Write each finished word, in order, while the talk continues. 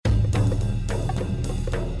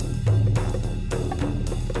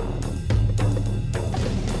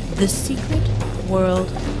The Secret World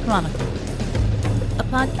Chronicle, a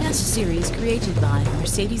podcast series created by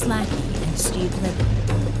Mercedes Lackey and Steve Libbey.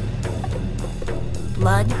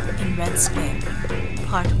 Blood in Red Square,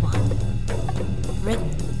 Part 1.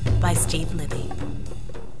 Written by Steve Libbey.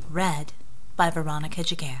 Read by Veronica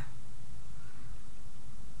Giguere.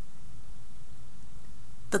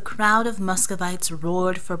 The crowd of Muscovites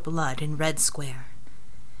roared for blood in Red Square.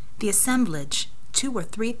 The assemblage, 2,000 or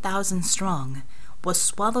 3,000 strong, was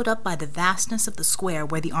swallowed up by the vastness of the square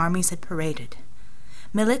where the armies had paraded.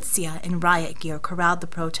 Militia in riot gear corralled the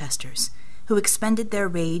protesters, who expended their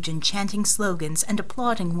rage in chanting slogans and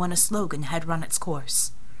applauding when a slogan had run its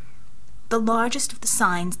course. The largest of the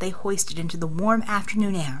signs they hoisted into the warm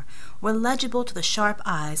afternoon air were legible to the sharp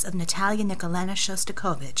eyes of Natalia Nikolaevna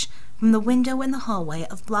Shostakovich from the window in the hallway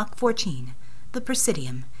of Block 14, the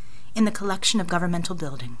Presidium, in the collection of governmental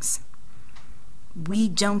buildings. "We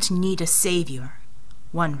don't need a savior,"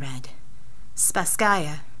 one read.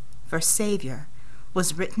 Spasskaya, for savior,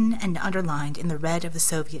 was written and underlined in the red of the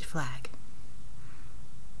Soviet flag.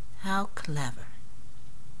 How clever,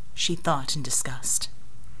 she thought in disgust.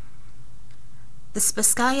 The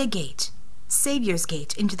Spasskaya Gate, Savior's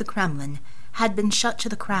Gate into the Kremlin, had been shut to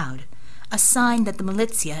the crowd, a sign that the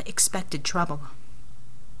militia expected trouble.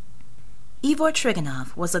 Ivor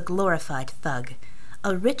Trigonov was a glorified thug,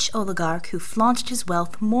 a rich oligarch who flaunted his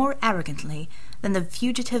wealth more arrogantly than the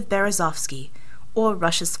fugitive Berezovsky or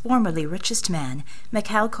Russia's formerly richest man,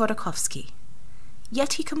 Mikhail Khodorkovsky.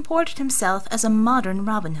 Yet he comported himself as a modern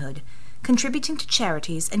Robin Hood, contributing to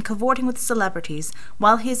charities and cavorting with celebrities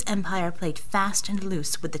while his empire played fast and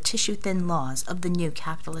loose with the tissue-thin laws of the new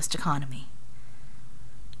capitalist economy.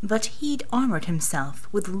 But he'd armored himself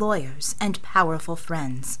with lawyers and powerful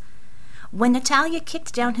friends. When Natalia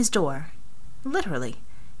kicked down his door, literally,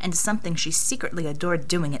 and something she secretly adored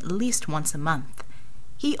doing at least once a month,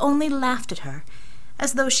 he only laughed at her,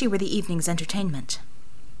 as though she were the evening's entertainment.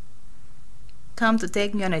 "Come to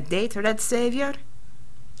take me on a date, Red Savior?"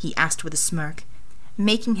 he asked with a smirk,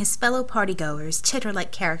 making his fellow partygoers titter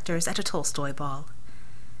like characters at a Tolstoy ball.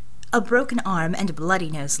 A broken arm and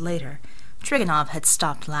bloody nose later, Trigonov had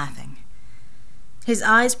stopped laughing. His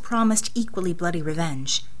eyes promised equally bloody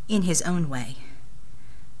revenge, in his own way.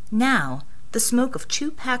 Now, the smoke of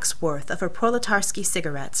 2 packs' worth of her Proletarsky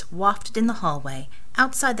cigarettes wafted in the hallway,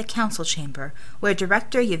 outside the council chamber, where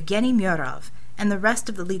Director Yevgeny Murov and the rest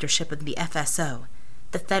of the leadership of the FSO,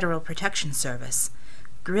 the Federal Protection Service,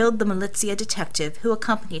 grilled the militia detective who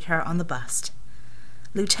accompanied her on the bus.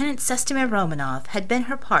 Lieutenant Sestimir Romanov had been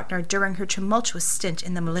her partner during her tumultuous stint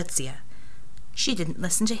in the militia. She didn't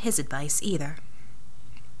listen to his advice either.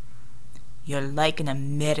 "You're like an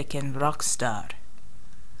American rock star,"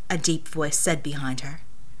 a deep voice said behind her.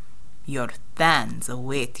 "Your fans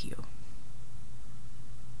await you."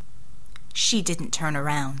 She didn't turn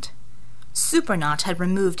around. Supernaut had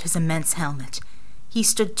removed his immense helmet. He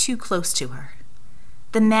stood too close to her.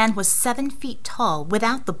 The man was 7 feet tall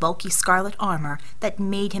without the bulky scarlet armor that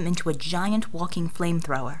made him into a giant walking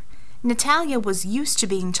flamethrower. Natalia was used to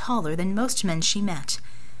being taller than most men she met.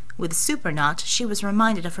 With Supernaut, she was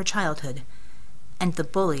reminded of her childhood, and the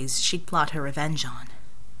bullies she'd plot her revenge on.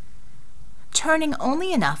 Turning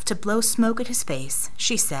only enough to blow smoke at his face,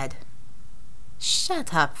 she said,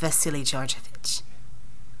 "Shut up, Vasily Georgievich."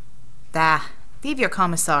 Leave your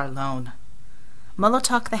commissar alone."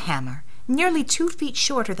 Molotok the hammer, nearly 2 feet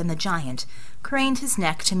shorter than the giant, craned his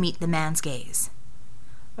neck to meet the man's gaze.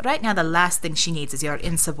 "Right now the last thing she needs is your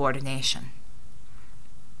insubordination."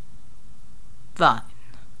 "Fine.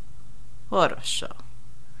 Horosho.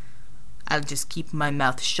 I'll just keep my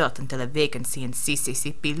mouth shut until a vacancy in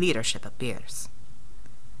CCCP leadership appears."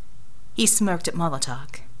 He smirked at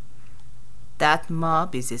Molotok. "That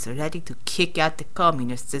mob is as ready to kick out the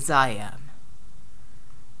communists as I am."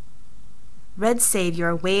 Red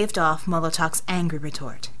Savior waved off Molotok's angry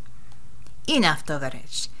retort. "Enough,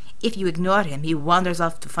 Tovarich. If you ignore him, he wanders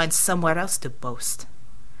off to find somewhere else to boast."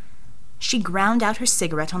 She ground out her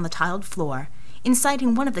cigarette on the tiled floor,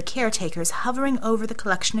 inciting one of the caretakers hovering over the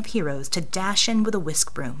collection of heroes to dash in with a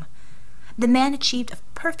whisk broom. The man achieved a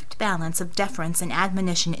perfect balance of deference and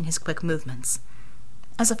admonition in his quick movements.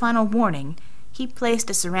 As a final warning, he placed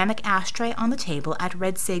a ceramic ashtray on the table at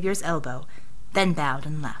Red Savior's elbow, then bowed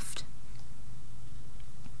and left.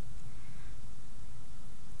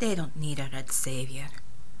 "They don't need a Red Savior,"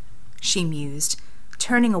 she mused,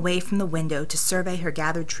 turning away from the window to survey her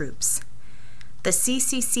gathered troops. The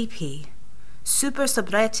CCCP, Super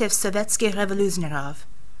Sobrietiv Sovietsky Revoluzhnarov,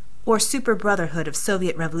 or Super Brotherhood of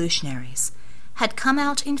Soviet Revolutionaries, had come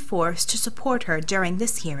out in force to support her during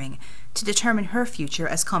this hearing to determine her future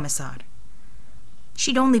as commissar.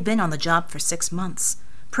 She'd only been on the job for 6 months,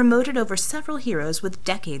 promoted over several heroes with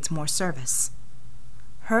decades more service.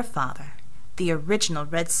 Her father, the original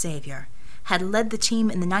Red Savior, had led the team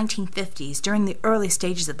in the 1950s during the early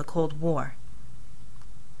stages of the Cold War.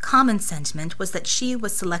 Common sentiment was that she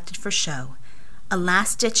was selected for show, a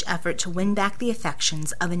last-ditch effort to win back the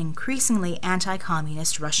affections of an increasingly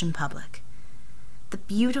anti-communist Russian public. The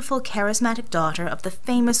beautiful, charismatic daughter of the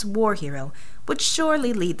famous war hero would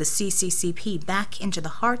surely lead the CCCP back into the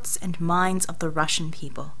hearts and minds of the Russian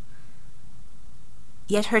people.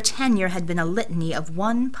 Yet her tenure had been a litany of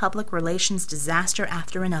one public relations disaster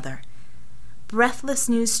after another. Breathless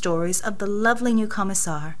news stories of the lovely new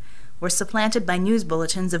commissar were supplanted by news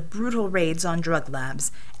bulletins of brutal raids on drug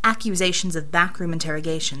labs, accusations of backroom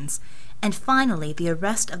interrogations, and finally the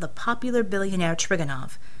arrest of the popular billionaire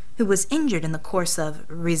Trigonov, who was injured in the course of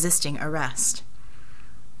resisting arrest.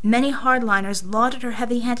 Many hardliners lauded her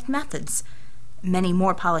heavy-handed methods. Many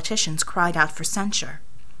more politicians cried out for censure.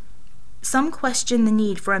 Some questioned the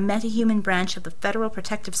need for a metahuman branch of the Federal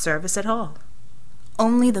Protective Service at all.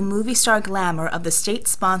 Only the movie star glamour of the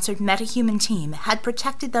state-sponsored metahuman team had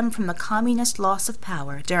protected them from the communist loss of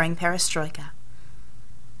power during perestroika.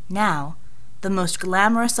 Now, the most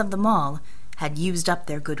glamorous of them all had used up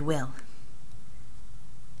their goodwill.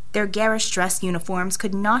 Their garish dress uniforms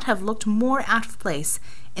could not have looked more out of place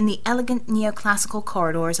in the elegant neoclassical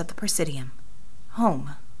corridors of the Presidium.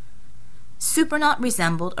 Home. Supernaut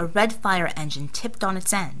resembled a red fire engine tipped on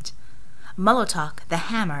its end. Molotok, the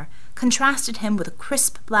hammer, contrasted him with a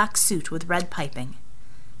crisp black suit with red piping.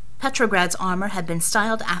 Petrograd's armor had been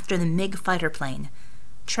styled after the MiG fighter plane,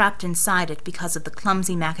 trapped inside it because of the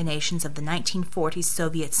clumsy machinations of the 1940s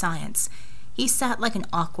Soviet science. He sat like an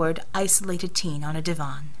awkward, isolated teen on a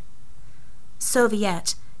divan.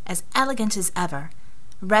 Soviet, as elegant as ever,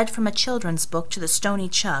 read from a children's book to the stony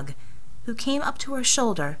chug, who came up to her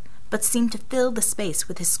shoulder but seemed to fill the space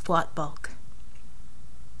with his squat bulk.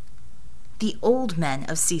 The old men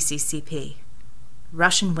of CCCP,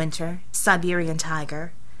 Russian Winter, Siberian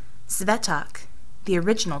Tiger, Svetak, the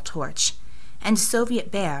original Torch, and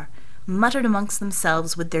Soviet Bear, muttered amongst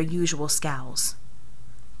themselves with their usual scowls.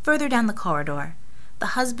 Further down the corridor,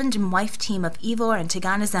 the husband and wife team of Ivor and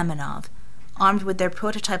Tigana Zemanov, armed with their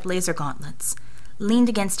prototype laser gauntlets, leaned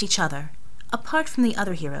against each other, apart from the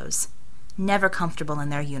other heroes, never comfortable in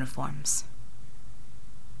their uniforms.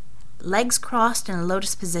 Legs crossed in a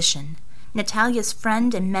lotus position, Natalia's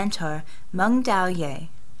friend and mentor, Meng Daoye,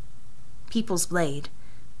 People's Blade,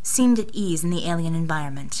 seemed at ease in the alien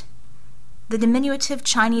environment. The diminutive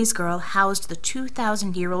Chinese girl housed the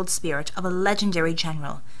 2,000-year-old spirit of a legendary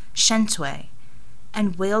general, Shen Tui,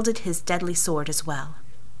 and wielded his deadly sword as well.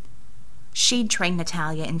 She'd trained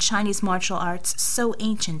Natalia in Chinese martial arts so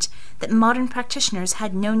ancient that modern practitioners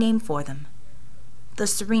had no name for them. The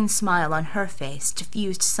serene smile on her face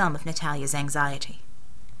diffused some of Natalia's anxiety.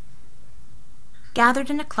 Gathered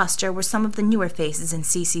in a cluster were some of the newer faces in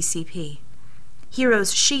CCCP,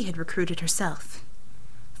 heroes she had recruited herself.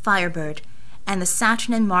 Firebird and the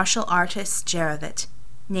Saturnin martial artist Jerovit,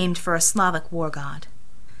 named for a Slavic war god.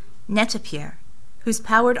 Netopir, whose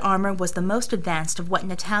powered armor was the most advanced of what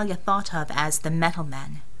Natalia thought of as the Metal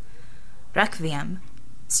Men. Requiem,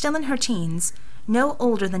 still in her teens, no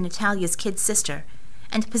older than Natalia's kid sister,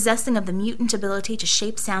 and possessing of the mutant ability to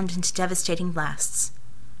shape sound into devastating blasts.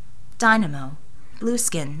 Dynamo,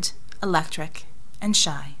 blue-skinned, electric, and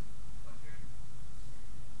shy.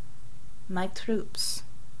 My troops,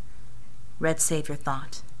 Red Savior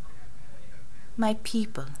thought. My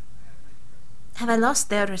people. Have I lost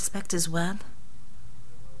their respect as well?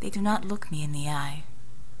 They do not look me in the eye.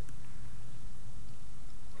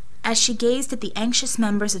 As she gazed at the anxious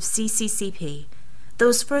members of CCCP,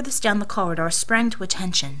 those furthest down the corridor sprang to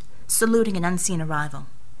attention, saluting an unseen arrival.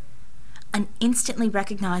 An instantly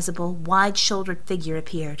recognizable, wide-shouldered figure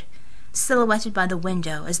appeared, silhouetted by the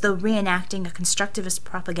window as though reenacting a constructivist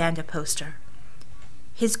propaganda poster.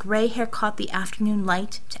 His gray hair caught the afternoon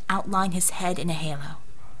light to outline his head in a halo.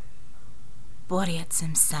 Boryets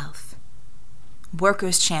himself.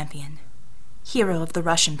 Workers' champion, hero of the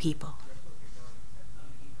Russian people.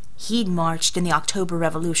 He'd marched in the October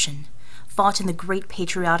Revolution, fought in the Great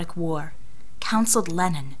Patriotic War, counseled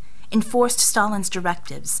Lenin, enforced Stalin's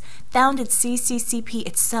directives, founded CCCP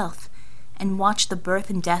itself, and watched the birth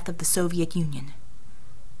and death of the Soviet Union.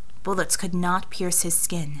 Bullets could not pierce his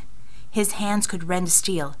skin. His hands could rend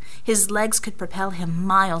steel. His legs could propel him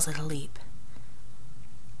miles at a leap.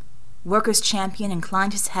 Workers' champion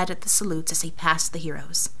inclined his head at the salutes as he passed the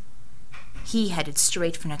heroes. He headed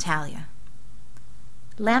straight for Natalia.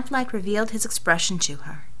 Lamplight revealed his expression to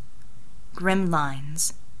her. Grim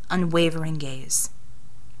lines, unwavering gaze,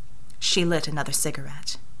 She lit another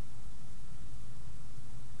cigarette.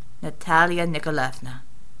 "Natalia Nikolaevna,"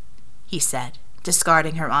 he said,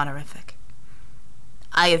 discarding her honorific.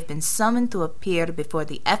 "I have been summoned to appear before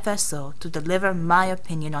the FSO to deliver my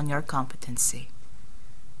opinion on your competency.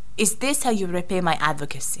 Is this how you repay my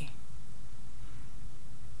advocacy?"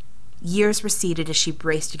 Years receded as she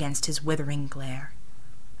braced against his withering glare.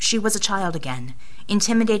 She was a child again,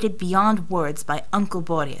 intimidated beyond words by Uncle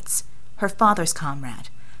Boryets, her father's comrade,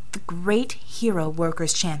 the great hero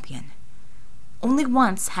workers' champion. Only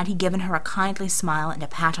once had he given her a kindly smile and a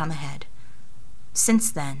pat on the head.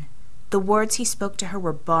 Since then, the words he spoke to her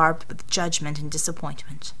were barbed with judgment and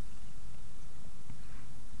disappointment.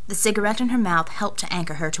 The cigarette in her mouth helped to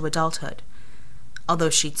anchor her to adulthood, although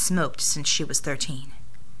she'd smoked since she was 13.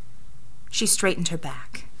 She straightened her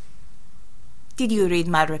back. "Did you read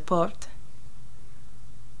my report?"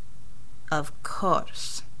 "Of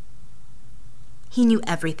course." He knew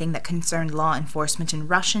everything that concerned law enforcement in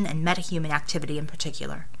Russian and metahuman activity in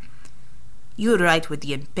particular. "You write with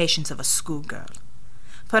the impatience of a schoolgirl.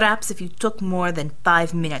 Perhaps if you took more than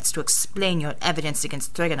 5 minutes to explain your evidence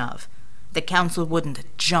against Trigonov, the council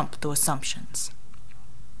wouldn't jump to assumptions."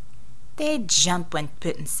 "They jump when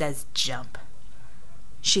Putin says jump,"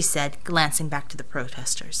 she said, glancing back to the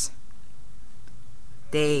protesters.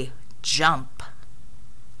 "They jump."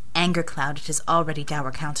 Anger clouded his already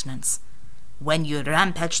dour countenance. "When you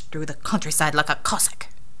rampaged through the countryside like a Cossack."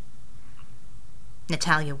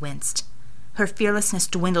 Natalia winced. Her fearlessness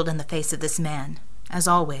dwindled in the face of this man, as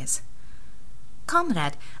always.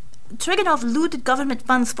 "Comrade, Trigonov looted government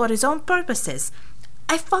funds for his own purposes.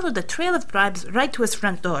 I followed the trail of bribes right to his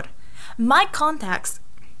front door. My contacts—"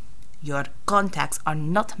 "Your contacts are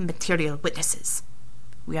not material witnesses.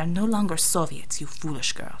 We are no longer Soviets, you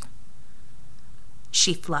foolish girl."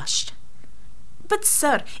 She flushed. "But,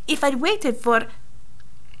 sir, if I'd waited for—"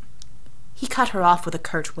 He cut her off with a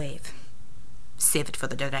curt wave. "Save it for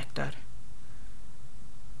the director."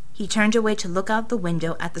 He turned away to look out the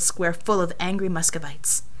window at the square full of angry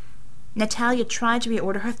Muscovites. Natalia tried to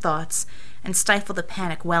reorder her thoughts and stifle the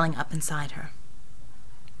panic welling up inside her.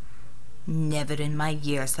 "Never in my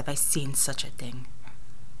years have I seen such a thing,"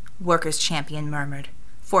 Workers' Champion murmured,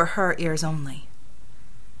 for her ears only.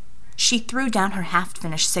 She threw down her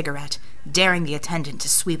half-finished cigarette, daring the attendant to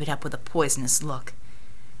sweep it up with a poisonous look.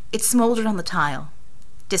 It smoldered on the tile,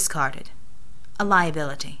 discarded, a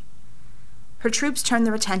liability. Her troops turned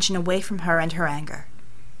their attention away from her and her anger.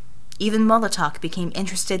 Even Molotov became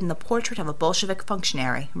interested in the portrait of a Bolshevik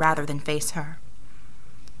functionary rather than face her.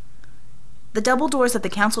 The double doors of the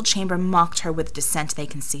council chamber mocked her with the dissent they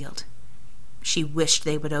concealed. She wished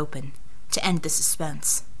they would open, to end the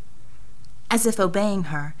suspense. As if obeying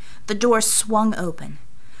her, the doors swung open.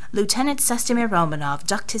 Lieutenant Sestimir Romanov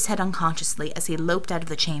ducked his head unconsciously as he loped out of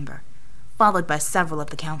the chamber, followed by several of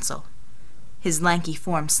the council. His lanky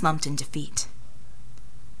form slumped in defeat.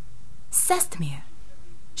 "Sestimir,"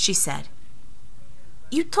 she said.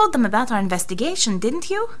 "You told them about our investigation, didn't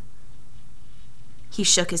you?" He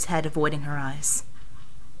shook his head, avoiding her eyes.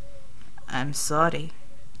 "I'm sorry,"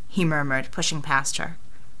 he murmured, pushing past her.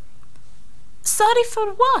 "Sorry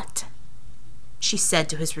for what?" she said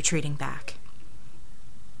to his retreating back.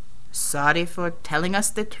 "Sorry for telling us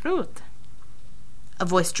the truth." A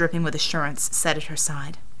voice dripping with assurance said at her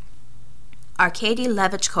side. Arkady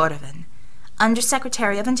Levich Korovin,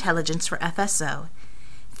 Undersecretary of Intelligence for FSO,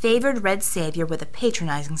 favored Red Savior with a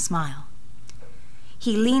patronizing smile.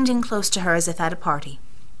 He leaned in close to her as if at a party.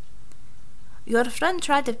 "Your friend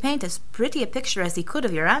tried to paint as pretty a picture as he could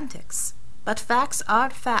of your antics, but facts are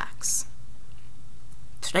facts."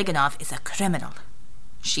 "Trigonov is a criminal,"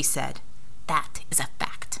 she said. "That is a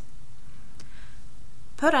fact."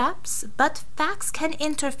 "Perhaps, but facts can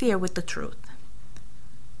interfere with the truth."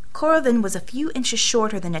 Korovin was a few inches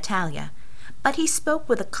shorter than Natalia, but he spoke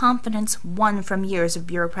with a confidence won from years of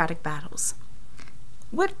bureaucratic battles.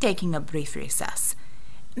 "We're taking a brief recess.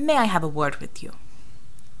 May I have a word with you?"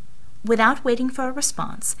 Without waiting for a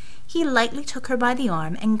response, he lightly took her by the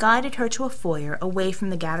arm and guided her to a foyer away from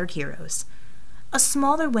the gathered heroes. A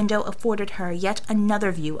smaller window afforded her yet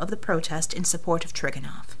another view of the protest in support of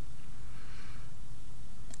Trigonov.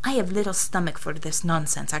 "I have little stomach for this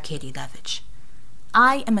nonsense, Arkady Levich.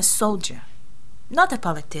 I am a soldier, not a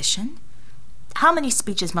politician. How many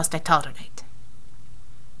speeches must I tolerate?"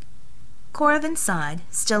 Korovin sighed,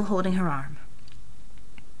 still holding her arm.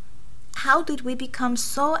 "How did we become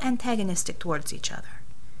so antagonistic towards each other?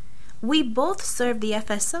 We both serve the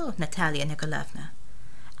FSO, Natalia Nikolaevna.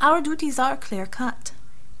 Our duties are clear-cut."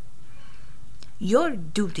 "Your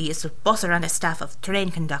duty is to boss around a staff of train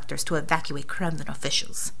conductors to evacuate Kremlin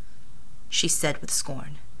officials," she said with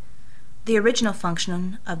scorn. The original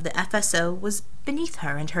function of the FSO was beneath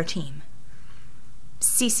her and her team.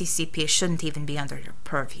 CCCP shouldn't even be under your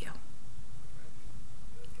purview.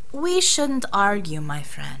 We shouldn't argue, my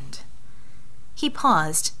friend. He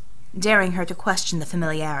paused, daring her to question the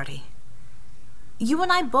familiarity. You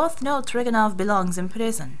and I both know Trigonov belongs in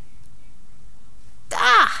prison.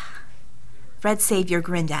 Ah! Red Savior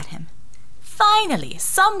grinned at him. Finally,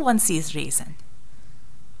 someone sees reason.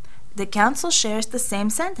 The Council shares the same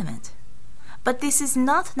sentiment. But this is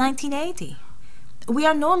not 1980. We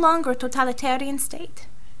are no longer a totalitarian state.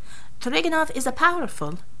 Trigonov is a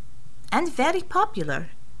powerful and very popular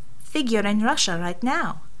figure in Russia right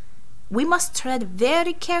now. We must tread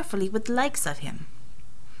very carefully with the likes of him.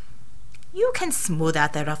 You can smooth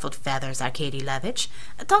out the ruffled feathers, Arkady Levitch.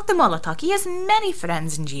 Talk to Molotov. He has many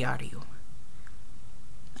friends in GRU.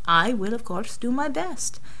 I will, of course, do my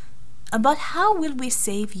best. But how will we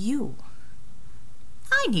save you?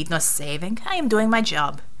 I need no saving. I am doing my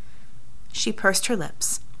job. She pursed her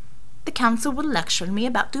lips. The council will lecture me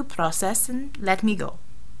about due process and let me go.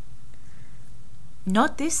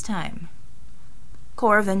 Not this time.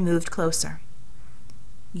 Korovin moved closer.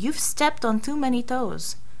 You've stepped on too many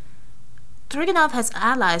toes. Trigonov has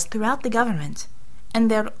allies throughout the government,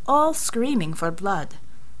 and they're all screaming for blood.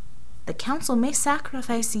 The council may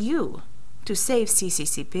sacrifice you to save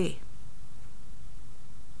CCCP.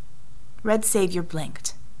 Red Savior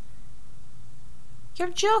blinked. You're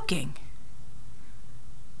joking.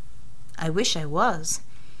 I wish I was.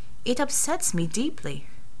 It upsets me deeply.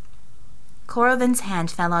 Korovin's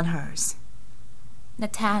hand fell on hers.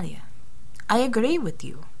 Natalia, I agree with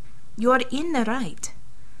you. You're in the right.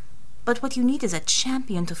 But what you need is a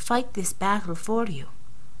champion to fight this battle for you.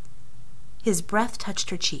 His breath touched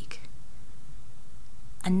her cheek.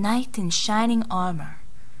 A knight in shining armor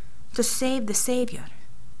to save the Savior.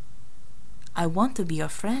 I want to be your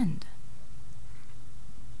friend.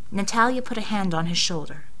 Natalia put a hand on his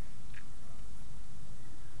shoulder.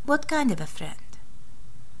 What kind of a friend?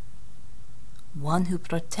 One who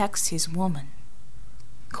protects his woman,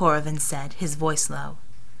 Korovin said, his voice low.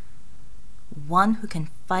 One who can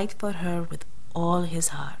fight for her with all his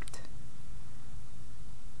heart.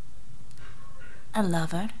 A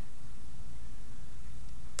lover?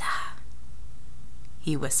 Da,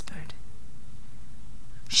 he whispered.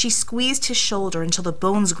 She squeezed his shoulder until the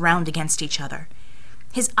bones ground against each other.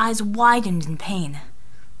 His eyes widened in pain.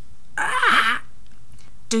 Ah!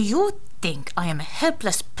 Do you think I am a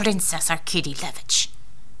helpless princess, Arkady Levitch?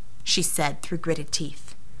 She said through gritted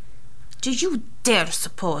teeth. Do you dare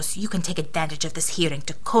suppose you can take advantage of this hearing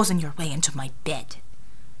to cozen your way into my bed?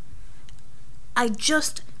 You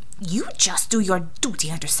just do your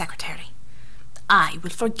duty, Undersecretary. I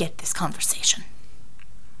will forget this conversation.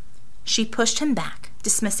 She pushed him back,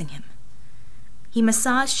 dismissing him. He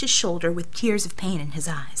massaged his shoulder with tears of pain in his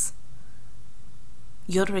eyes.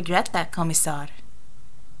 You'll regret that, Commissar,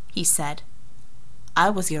 he said. I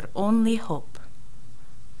was your only hope.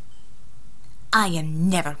 I am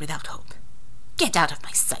never without hope. Get out of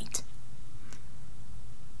my sight.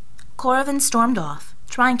 Korovin stormed off,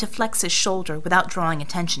 trying to flex his shoulder without drawing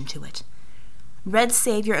attention to it. Red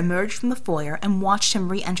Savior emerged from the foyer and watched him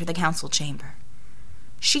re-enter the council chamber.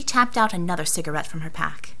 She tapped out another cigarette from her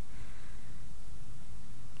pack.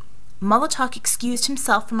 Molotov excused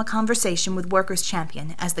himself from a conversation with Workers'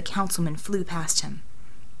 Champion as the councilman flew past him.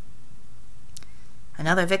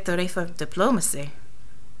 Another victory for diplomacy,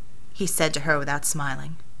 he said to her without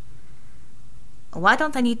smiling. Why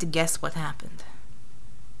don't I need to guess what happened?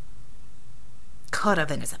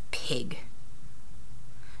 Korovin is a pig.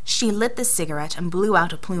 She lit the cigarette and blew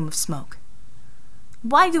out a plume of smoke.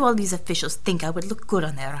 Why do all these officials think I would look good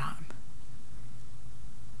on their arm?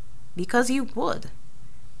 Because you would.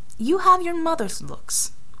 You have your mother's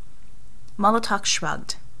looks. Molotov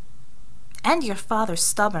shrugged. And your father's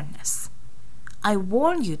stubbornness. I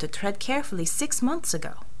warned you to tread carefully 6 months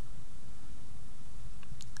ago.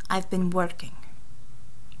 I've been working.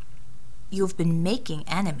 You've been making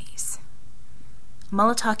enemies.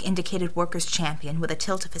 Molotov indicated Workers' Champion with a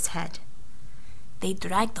tilt of his head. They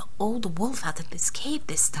dragged the old wolf out of this cave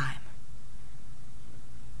this time.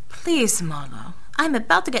 Please, Molo, I'm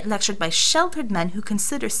about to get lectured by sheltered men who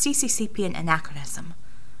consider CCCP an anachronism.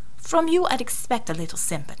 From you, I'd expect a little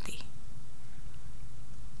sympathy.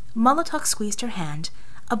 Molotov squeezed her hand,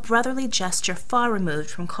 a brotherly gesture far removed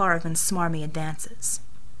from Korovin's smarmy advances.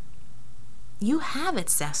 You have it,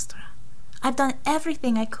 Sestra. I've done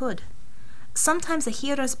everything I could. Sometimes a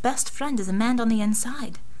hero's best friend is a man on the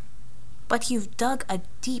inside. But you've dug a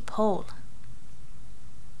deep hole.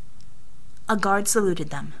 A guard saluted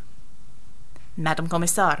them. Madam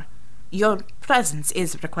Commissar, your presence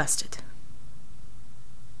is requested.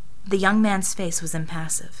 The young man's face was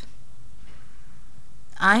impassive.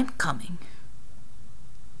 "I'm coming."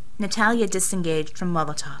 Natalia disengaged from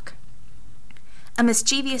Molotok. A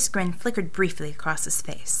mischievous grin flickered briefly across his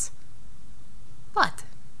face. "What?"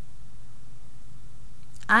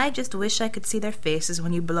 "I just wish I could see their faces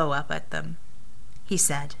when you blow up at them," he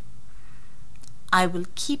said. "I will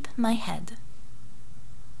keep my head."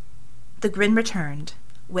 The grin returned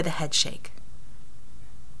with a headshake.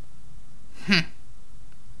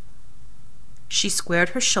 She squared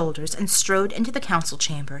her shoulders and strode into the council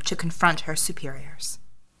chamber to confront her superiors.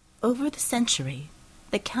 Over the century,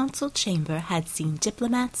 the council chamber had seen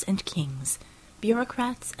diplomats and kings,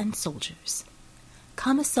 bureaucrats and soldiers.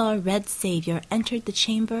 Commissar Red Savior entered the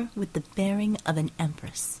chamber with the bearing of an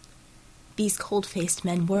empress. These cold-faced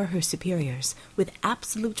men were her superiors, with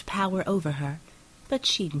absolute power over her, but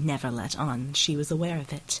she'd never let on she was aware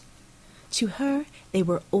of it. To her, they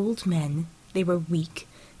were old men, they were weak,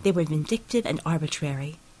 they were vindictive and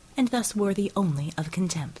arbitrary, and thus worthy only of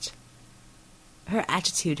contempt. Her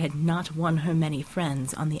attitude had not won her many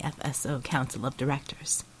friends on the FSO Council of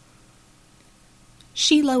Directors.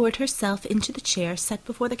 She lowered herself into the chair set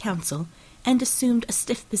before the council and assumed a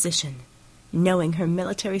stiff position, knowing her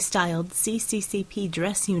military-styled CCCP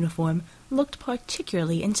dress uniform looked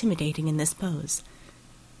particularly intimidating in this pose.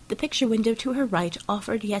 The picture window to her right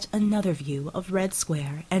offered yet another view of Red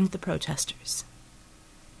Square and the protesters.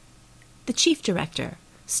 The chief director,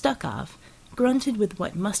 Stukov, grunted with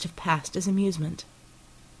what must have passed as amusement.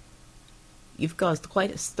 "You've caused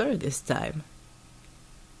quite a stir this time."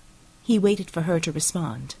 He waited for her to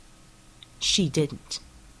respond. She didn't.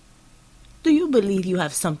 "Do you believe you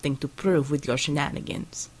have something to prove with your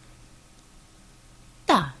shenanigans?"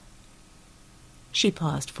 "Da." She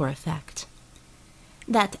paused for effect.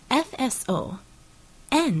 "That FSO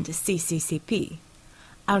and CCCP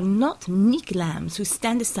are not meek lambs who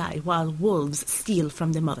stand aside while wolves steal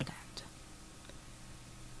from the motherland."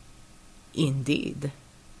 "Indeed."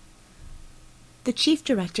 The chief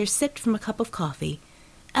director sipped from a cup of coffee,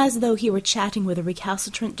 as though he were chatting with a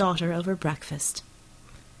recalcitrant daughter over breakfast.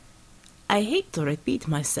 "I hate to repeat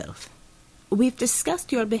myself. We've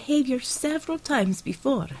discussed your behavior several times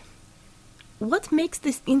before. What makes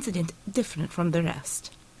this incident different from the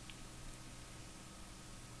rest?"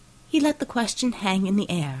 He let the question hang in the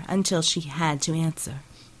air until she had to answer.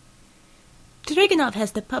 "Trigonov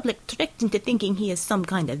has the public tricked into thinking he is some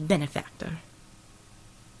kind of benefactor."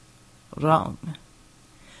 "Wrong.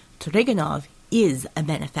 Trigonov is a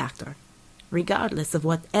benefactor, regardless of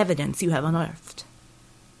what evidence you have unearthed."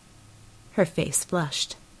 Her face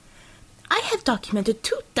flushed. "I have documented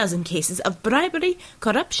 24 cases of bribery,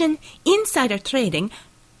 corruption, insider trading."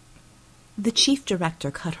 The chief director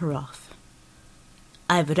cut her off.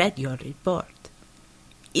 "I've read your report.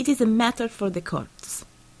 It is a matter for the courts,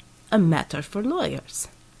 a matter for lawyers,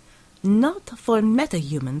 not for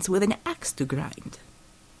metahumans with an axe to grind."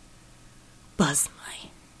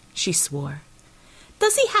 "Buzzmy," she swore.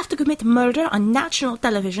 "Does he have to commit murder on national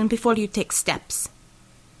television before you take steps?"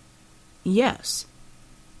 "Yes.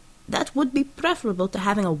 That would be preferable to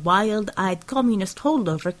having a wild-eyed communist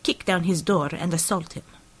holdover kick down his door and assault him."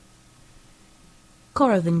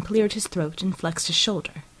 Korovin cleared his throat and flexed his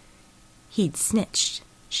shoulder. He'd snitched,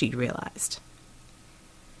 she realized.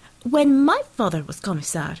 "When my father was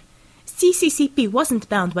commissar, CCCP wasn't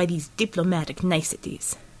bound by these diplomatic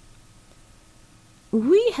niceties."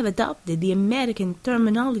 "We have adopted the American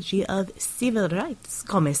terminology of civil rights,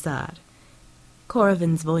 commissar."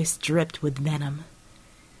 Korovin's voice dripped with venom.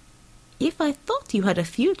 "If I thought you had a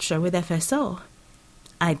future with FSO,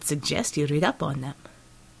 I'd suggest you read up on them."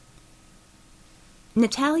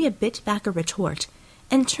 Natalia bit back a retort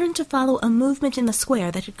and turned to follow a movement in the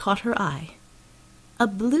square that had caught her eye. A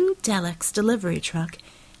blue Delex delivery truck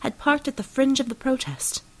had parked at the fringe of the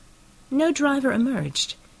protest. No driver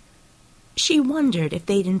emerged. She wondered if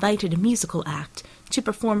they'd invited a musical act to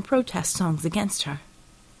perform protest songs against her.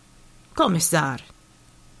 "Commissar,"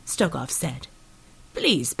 Stokov said,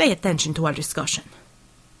 "please pay attention to our discussion."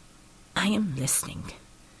 "I am listening,"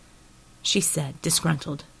 she said,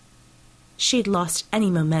 disgruntled. She'd lost any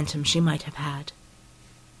momentum she might have had.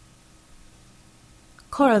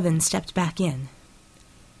 Korovin stepped back in.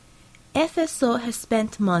 "FSO has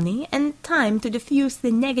spent money and time to diffuse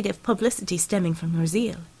the negative publicity stemming from your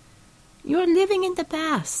zeal. You're living in the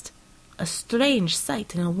past, a strange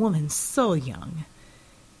sight in a woman so young.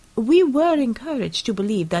 We were encouraged to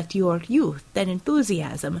believe that your youth and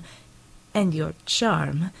enthusiasm, and your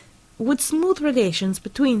charm, would smooth relations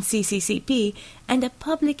between CCCP and a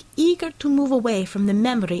public eager to move away from the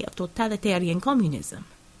memory of totalitarian communism.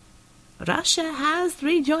 Russia has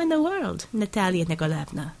rejoined the world, Natalia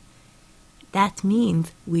Nikolaevna. That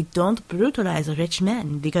means we don't brutalize rich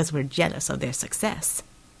men because we're jealous of their success.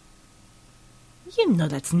 You know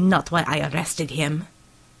that's not why I arrested him.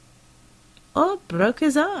 Or broke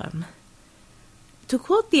his arm. To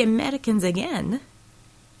quote the Americans again,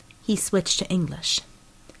 he switched to English.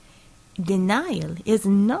 The Nile is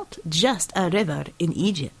not just a river in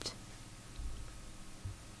Egypt.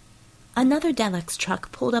 Another Delex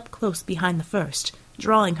truck pulled up close behind the first,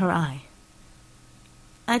 drawing her eye.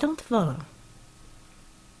 I don't follow.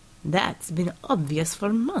 That's been obvious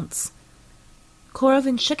for months.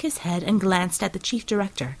 Korovin shook his head and glanced at the chief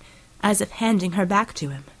director, as if handing her back to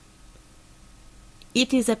him.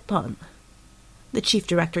 It is a pun, the chief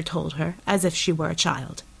director told her, as if she were a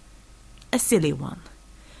child. A silly one.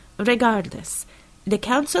 Regardless, the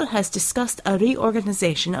council has discussed a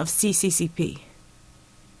reorganization of CCCP.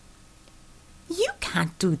 You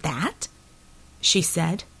can't do that, she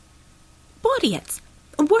said. Boreas,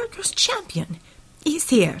 a workers' champion, is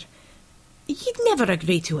here. He'd never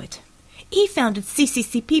agree to it. He founded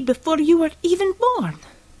CCCP before you were even born.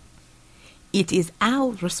 It is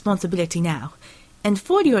our responsibility now, and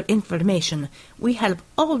for your information, we have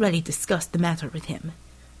already discussed the matter with him.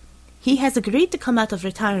 He has agreed to come out of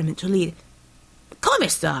retirement to lead...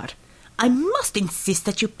 Commissar, I must insist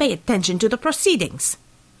that you pay attention to the proceedings.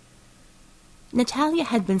 Natalia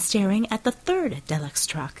had been staring at the third Delex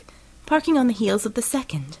truck, parking on the heels of the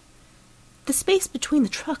second. The space between the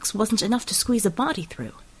trucks wasn't enough to squeeze a body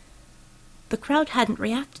through. The crowd hadn't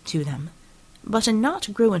reacted to them, but a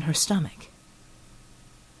knot grew in her stomach.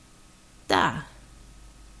 Da,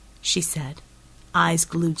 she said, eyes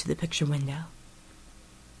glued to the picture window.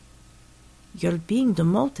 You're being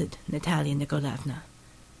demoted, Natalia Nikolaevna,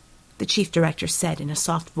 the chief director said in a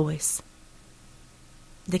soft voice.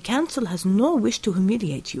 The council has no wish to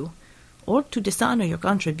humiliate you or to dishonor your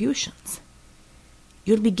contributions.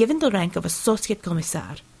 You'll be given the rank of associate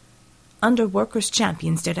commissar, under workers'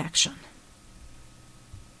 champion's direction.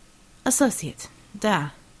 Associate, da,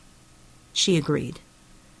 she agreed.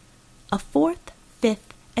 A fourth,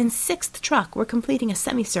 fifth, and sixth truck were completing a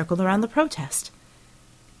semicircle around the protest.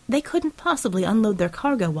 They couldn't possibly unload their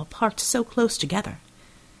cargo while parked so close together.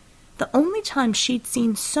 The only time she'd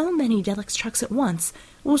seen so many Delex trucks at once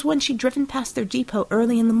was when she'd driven past their depot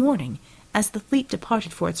early in the morning as the fleet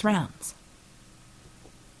departed for its rounds.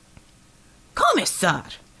 Commissar!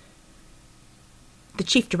 The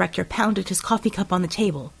chief director pounded his coffee cup on the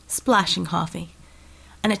table, splashing coffee.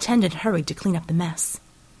 An attendant hurried to clean up the mess.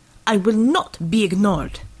 I will not be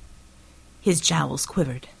ignored. His jowls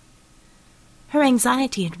quivered. Her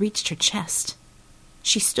anxiety had reached her chest.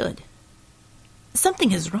 She stood.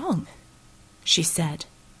 Something is wrong, she said.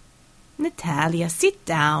 Natalia, sit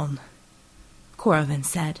down, Korovin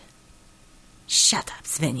said. Shut up,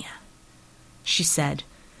 Svenja, she said,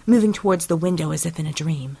 moving towards the window as if in a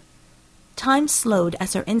dream. Time slowed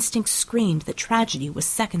as her instincts screamed that tragedy was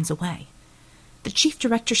seconds away. The chief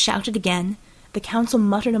director shouted again, the council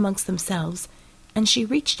muttered amongst themselves, and she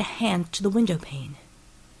reached a hand to the window pane.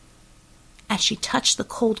 As she touched the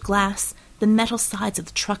cold glass, the metal sides of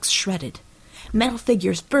the trucks shredded. Metal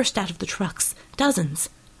figures burst out of the trucks, dozens,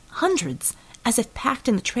 hundreds, as if packed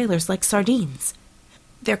in the trailers like sardines.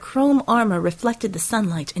 Their chrome armor reflected the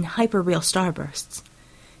sunlight in hyper-real starbursts.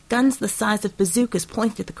 Guns the size of bazookas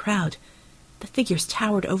pointed at the crowd. The figures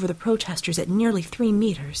towered over the protesters at nearly 3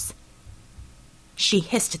 meters. She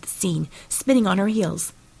hissed at the scene, spinning on her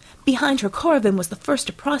heels. Behind her, Korovin was the first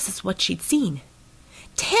to process what she'd seen.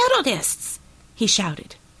 Terrorists! He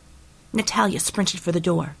shouted. Natalia sprinted for the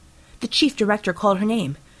door. The chief director called her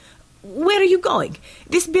name. Where are you going?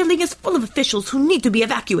 This building is full of officials who need to be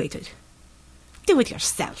evacuated. Do it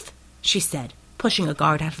yourself, she said, pushing a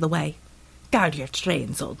guard out of the way. Guard your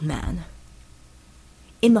trains, old man.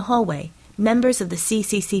 In the hallway, members of the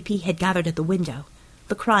CCCP had gathered at the window.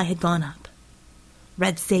 The cry had gone up.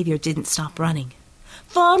 Red Savior didn't stop running.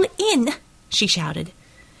 Fall in, she shouted.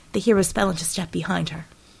 The heroes fell into step behind her.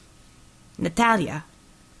 Natalia,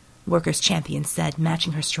 Workers' Champion said,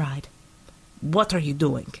 matching her stride. What are you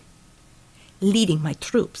doing? Leading my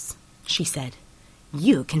troops, she said.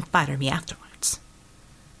 You can fire me afterwards.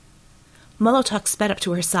 Molotok sped up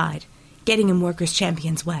to her side, getting in Workers'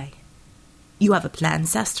 Champion's way. You have a plan,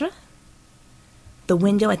 Sestra? The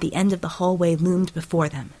window at the end of the hallway loomed before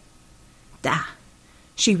them. Da!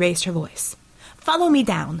 She raised her voice. Follow me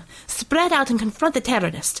down. Spread out and confront the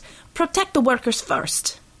terrorist. Protect the workers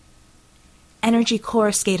first. Energy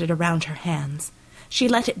coruscated around her hands. She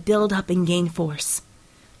let it build up and gain force.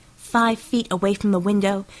 5 feet away from the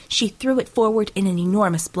window, she threw it forward in an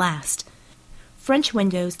enormous blast. French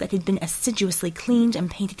windows that had been assiduously cleaned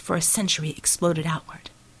and painted for a century exploded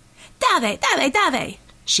outward. Dave,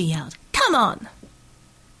 she yelled. Come on!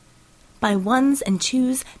 By ones and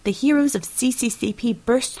twos, the heroes of CCCP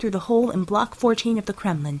burst through the hole in Block 14 of the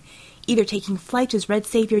Kremlin, either taking flight as Red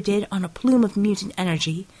Savior did on a plume of mutant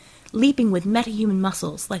energy, leaping with metahuman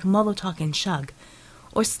muscles like Molotov and Shug,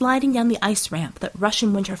 or sliding down the ice ramp that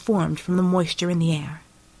Russian winter formed from the moisture in the air.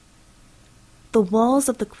 The walls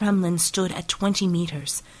of the Kremlin stood at 20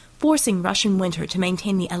 meters, forcing Russian winter to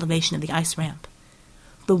maintain the elevation of the ice ramp.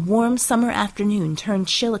 The warm summer afternoon turned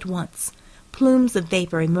chill at once. Plumes of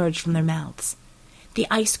vapor emerged from their mouths. The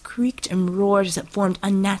ice creaked and roared as it formed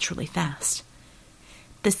unnaturally fast.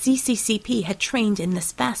 The CCCP had trained in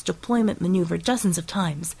this fast deployment maneuver dozens of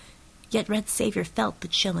times, yet Red Savior felt the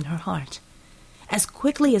chill in her heart. As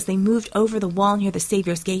quickly as they moved over the wall near the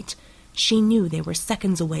Savior's gate, she knew they were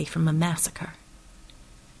seconds away from a massacre.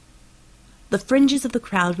 The fringes of the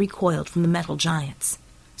crowd recoiled from the metal giants.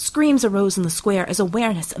 Screams arose in the square as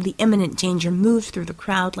awareness of the imminent danger moved through the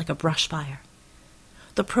crowd like a brush fire.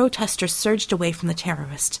 The protesters surged away from the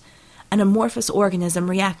terrorist, an amorphous organism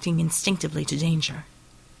reacting instinctively to danger.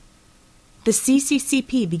 The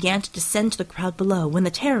CCCP began to descend to the crowd below when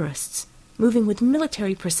the terrorists, moving with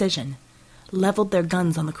military precision, leveled their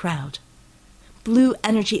guns on the crowd. Blue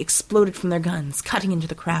energy exploded from their guns, cutting into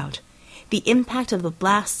the crowd. The impact of the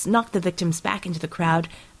blasts knocked the victims back into the crowd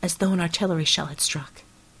as though an artillery shell had struck.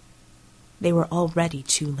 They were already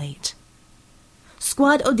too late.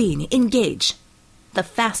 Squad Odin, engage! The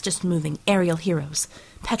fastest-moving aerial heroes,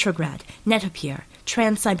 Petrograd, Netopir,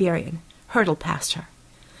 Trans-Siberian, hurtled past her.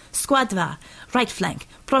 Squad 2, right flank,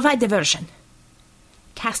 provide diversion.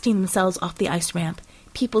 Casting themselves off the ice ramp,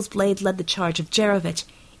 People's Blade led the charge of Jerovich,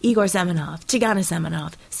 Igor Zemanov, Tigana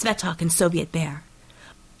Zemanov, Svetok, and Soviet Bear.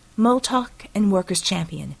 Motok and Workers'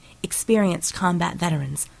 Champion, experienced combat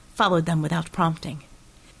veterans, followed them without prompting.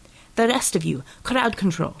 The rest of you, crowd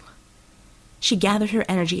control. She gathered her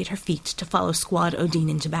energy at her feet to follow Squad Odin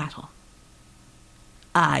into battle.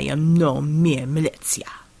 I am no mere militia.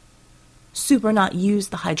 Supernaut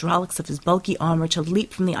used the hydraulics of his bulky armor to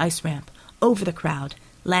leap from the ice ramp, over the crowd,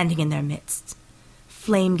 landing in their midst.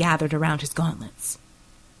 Flame gathered around his gauntlets.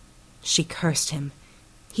 She cursed him.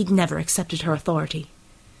 He'd never accepted her authority.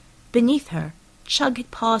 Beneath her, Chug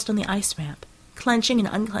had paused on the ice ramp, clenching and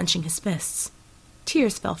unclenching his fists.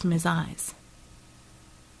 Tears fell from his eyes.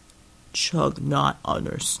 Chug not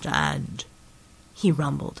understand, he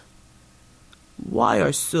rumbled. Why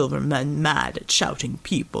are silver men mad at shouting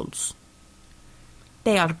peoples?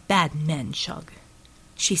 They are bad men, Chug,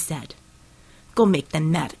 she said. Go make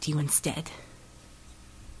them mad at you instead.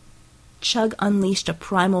 Chug unleashed a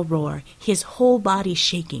primal roar, his whole body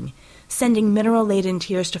shaking, sending mineral-laden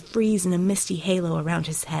tears to freeze in a misty halo around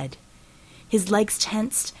his head. His legs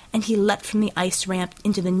tensed, and he leapt from the ice ramp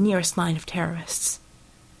into the nearest line of terrorists.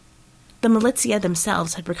 The militia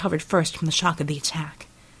themselves had recovered first from the shock of the attack.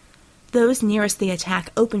 Those nearest the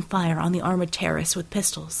attack opened fire on the armored terrorists with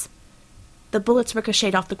pistols. The bullets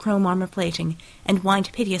ricocheted off the chrome armor plating and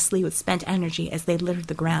whined piteously with spent energy as they littered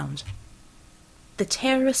the ground. The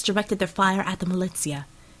terrorists directed their fire at the militia,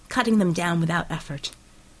 cutting them down without effort.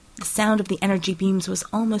 The sound of the energy beams was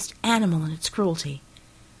almost animal in its cruelty.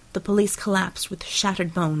 The police collapsed with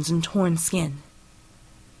shattered bones and torn skin.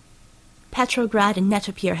 Petrograd and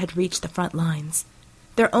Netopir had reached the front lines.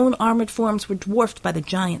 Their own armored forms were dwarfed by the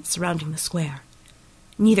giants surrounding the square.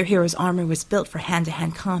 Neither hero's armor was built for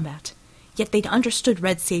hand-to-hand combat, yet they'd understood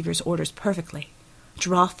Red Savior's orders perfectly.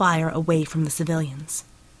 Draw fire away from the civilians.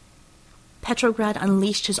 Petrograd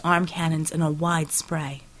unleashed his arm cannons in a wide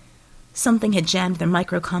spray. Something had jammed their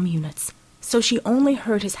microcom units, so she only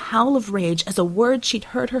heard his howl of rage as a word she'd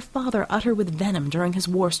heard her father utter with venom during his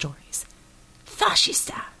war stories.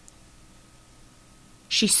 Fascista!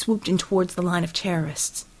 She swooped in towards the line of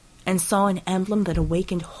terrorists and saw an emblem that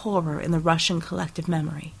awakened horror in the Russian collective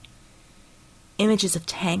memory. Images of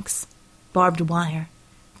tanks, barbed wire,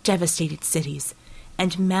 devastated cities,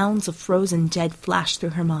 and mounds of frozen dead flashed through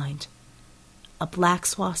her mind. A black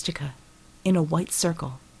swastika in a white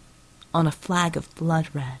circle on a flag of blood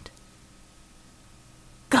red.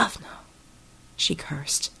 Govno, she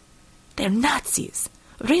cursed. They're Nazis,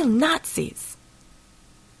 real Nazis.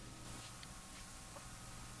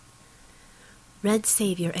 Red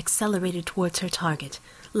Savior accelerated towards her target,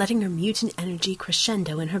 letting her mutant energy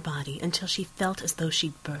crescendo in her body until she felt as though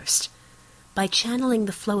she'd burst. By channeling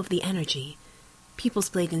the flow of the energy, People's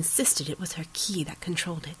Blade insisted it was her ki that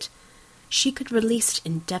controlled it. She could release it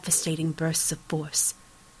in devastating bursts of force.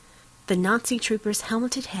 The Nazi trooper's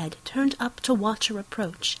helmeted head turned up to watch her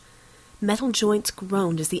approach. Metal joints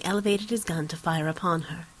groaned as he elevated his gun to fire upon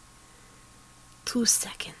her. 2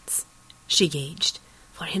 seconds, she gauged.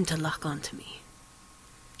 for him to lock onto me.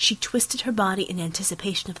 She twisted her body in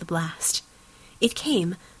anticipation of the blast. It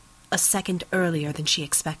came a second earlier than she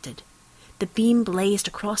expected. The beam blazed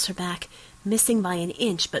across her back, missing by an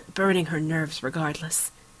inch but burning her nerves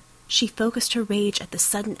regardless. She focused her rage at the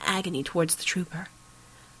sudden agony towards the trooper.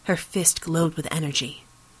 Her fist glowed with energy.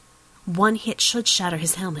 One hit should shatter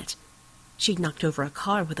his helmet. She'd knocked over a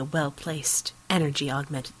car with a well-placed,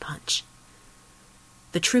 energy-augmented punch.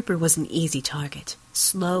 The trooper was an easy target,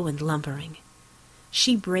 slow and lumbering.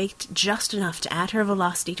 She braked just enough to add her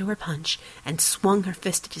velocity to her punch and swung her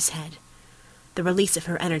fist at his head. The release of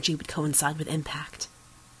her energy would coincide with impact.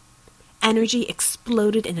 Energy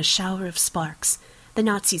exploded in a shower of sparks. The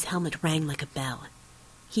Nazi's helmet rang like a bell.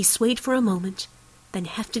 He swayed for a moment, then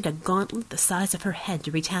hefted a gauntlet the size of her head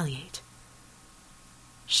to retaliate.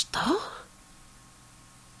 "Что?"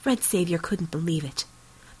 Red Savior couldn't believe it.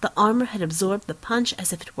 The armor had absorbed the punch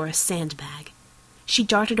as if it were a sandbag. She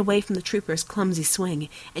darted away from the trooper's clumsy swing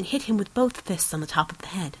and hit him with both fists on the top of the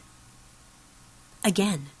head.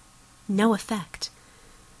 Again, no effect.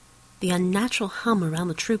 The unnatural hum around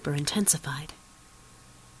the trooper intensified.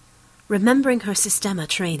 Remembering her Sistema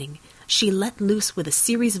training, she let loose with a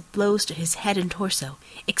series of blows to his head and torso,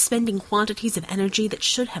 expending quantities of energy that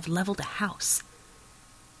should have leveled a house.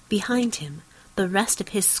 Behind him, the rest of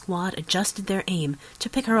his squad adjusted their aim to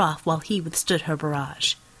pick her off while he withstood her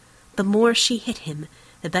barrage. The more she hit him,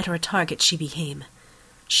 the better a target she became.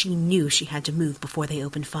 She knew she had to move before they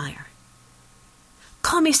opened fire.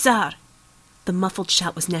 "Kommissar!" The muffled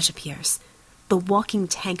shout was Netapier's. The walking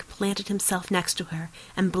tank planted himself next to her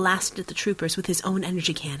and blasted at the troopers with his own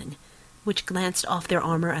energy cannon, which glanced off their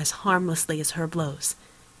armor as harmlessly as her blows.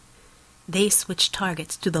 They switched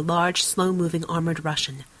targets to the large, slow-moving armored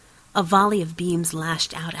Russian. A volley of beams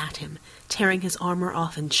lashed out at him, tearing his armor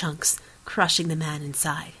off in chunks, crushing the man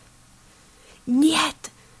inside. "Niet!"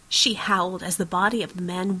 she howled as the body of the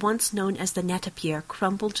man once known as the Netapier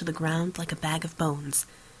crumpled to the ground like a bag of bones.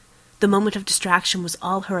 The moment of distraction was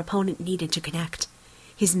all her opponent needed to connect.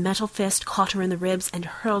 His metal fist caught her in the ribs and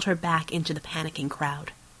hurled her back into the panicking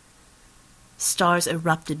crowd. Stars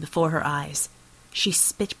erupted before her eyes. She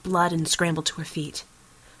spit blood and scrambled to her feet.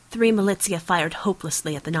 3 militia fired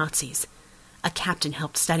hopelessly at the Nazis. A captain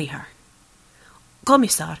helped steady her.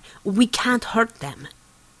 "Kommissar, we can't hurt them."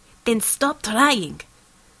 "Then stop trying."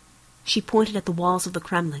 She pointed at the walls of the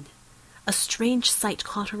Kremlin. A strange sight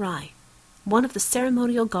caught her eye. One of the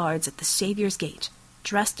ceremonial guards at the Saviour's Gate,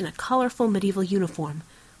 dressed in a colorful medieval uniform,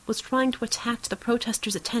 was trying to attract the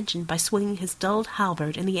protesters' attention by swinging his dulled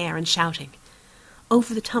halberd in the air and shouting.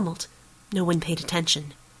 Over the tumult, no one paid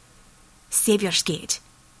attention. "Saviour's Gate,"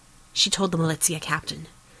 she told the militia captain.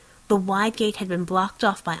 The wide gate had been blocked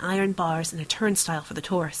off by iron bars and a turnstile for the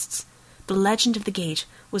tourists. The legend of the gate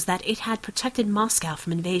was that it had protected Moscow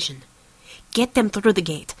from invasion. "Get them through the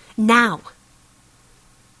gate, now!"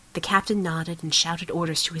 The captain nodded and shouted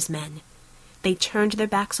orders to his men. They turned their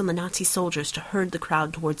backs on the Nazi soldiers to herd the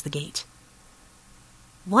crowd towards the gate.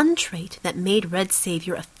 One trait that made Red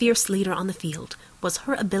Savior a fierce leader on the field was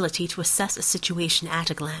her ability to assess a situation at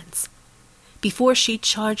a glance. Before she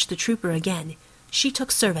charged the trooper again, she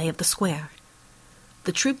took survey of the square.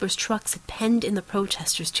 The troopers' trucks had penned in the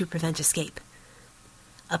protesters to prevent escape.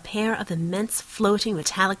 A pair of immense floating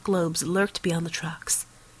metallic globes lurked beyond the trucks,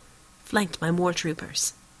 flanked by more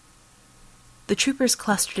troopers. The troopers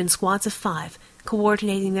clustered in squads of 5,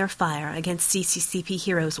 coordinating their fire against CCCP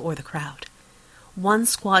heroes or the crowd. One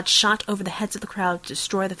squad shot over the heads of the crowd to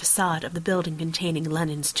destroy the facade of the building containing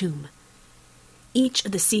Lenin's tomb. Each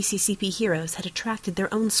of the CCCP heroes had attracted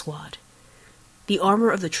their own squad. The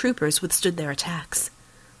armor of the troopers withstood their attacks.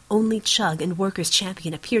 Only Chug and Workers'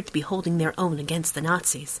 Champion appeared to be holding their own against the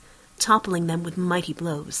Nazis, toppling them with mighty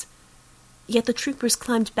blows. Yet the troopers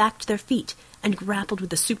climbed back to their feet and grappled with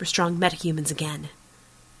the super-strong metahumans again.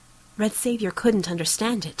 Red Savior couldn't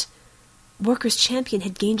understand it. Workers' Champion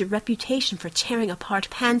had gained a reputation for tearing apart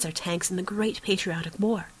panzer tanks in the Great Patriotic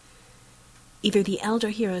War. Either the elder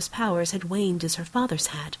hero's powers had waned as her father's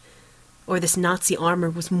had, or this Nazi armor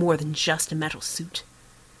was more than just a metal suit.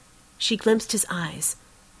 She glimpsed his eyes,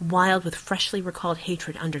 wild with freshly recalled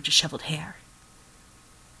hatred under disheveled hair.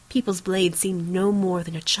 People's Blade seemed no more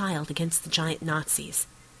than a child against the giant Nazis.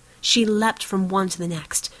 She leapt from one to the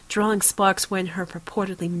next, drawing sparks when her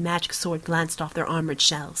purportedly magic sword glanced off their armored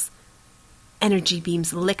shells. Energy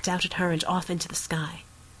beams licked out at her and off into the sky.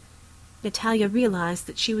 Natalia realized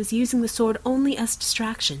that she was using the sword only as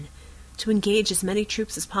distraction, to engage as many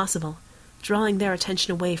troops as possible, drawing their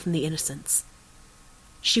attention away from the innocents.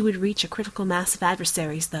 She would reach a critical mass of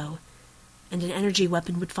adversaries, though, and an energy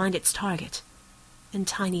weapon would find its target, and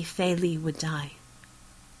tiny Fei Li would die.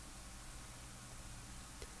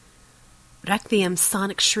 Requiem's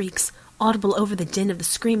sonic shrieks, audible over the din of the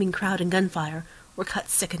screaming crowd and gunfire, were cut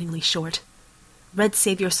sickeningly short. Red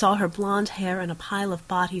Savior saw her blonde hair and a pile of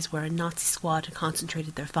bodies where a Nazi squad had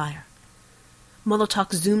concentrated their fire.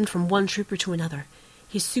 Molotok zoomed from one trooper to another,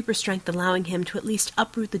 his super strength allowing him to at least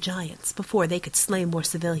uproot the giants before they could slay more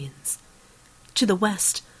civilians. To the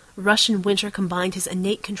west, Russian Winter combined his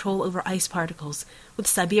innate control over ice particles with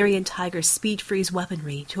Siberian Tiger's speed-freeze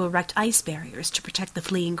weaponry to erect ice barriers to protect the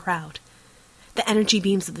fleeing crowd. The energy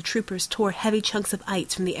beams of the troopers tore heavy chunks of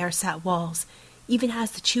ice from the air-sat walls, even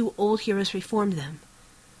as the two old heroes reformed them.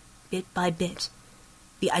 Bit by bit,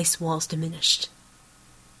 the ice walls diminished.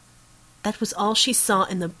 That was all she saw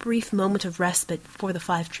in the brief moment of respite before the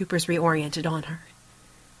 5 troopers reoriented on her.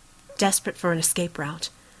 Desperate for an escape route,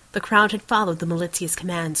 the crowd had followed the militia's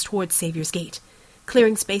commands towards Savior's Gate,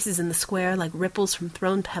 clearing spaces in the square like ripples from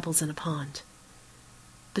thrown pebbles in a pond.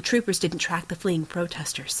 The troopers didn't track the fleeing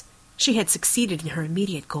protesters. She had succeeded in her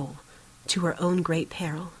immediate goal, to her own great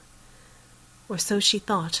peril. Or so she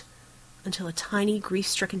thought, until a tiny,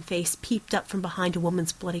 grief-stricken face peeped up from behind a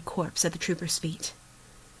woman's bloody corpse at the trooper's feet.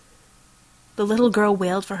 The little girl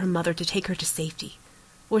wailed for her mother to take her to safety,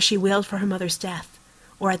 or she wailed for her mother's death,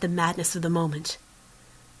 or at the madness of the moment.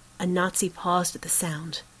 A Nazi paused at the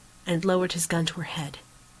sound and lowered his gun to her head,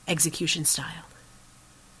 execution style.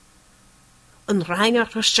 "Un reiner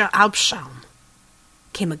Russischer Albtraum,"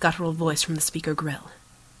 came a guttural voice from the speaker grill.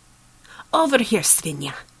 "Over here,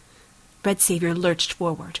 Svinja!" Red Savior lurched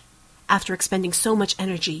forward. After expending so much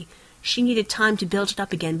energy, she needed time to build it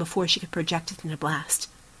up again before she could project it in a blast.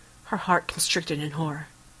 Her heart constricted in horror.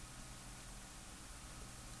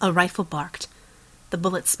 A rifle barked. The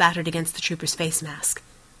bullet spattered against the trooper's face mask.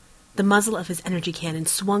 The muzzle of his energy cannon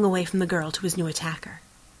swung away from the girl to his new attacker.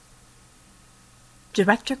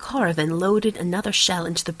 Director Korovin loaded another shell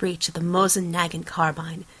into the breech of the Mosin-Nagant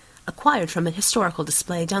carbine, acquired from a historical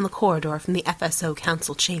display down the corridor from the FSO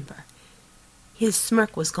council chamber. His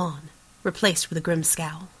smirk was gone, replaced with a grim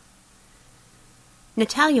scowl.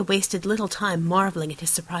 Natalia wasted little time marveling at his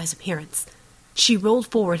surprise appearance. She rolled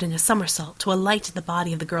forward in a somersault to alight at the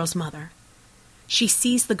body of the girl's mother. She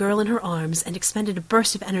seized the girl in her arms and expended a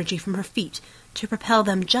burst of energy from her feet to propel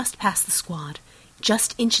them just past the squad,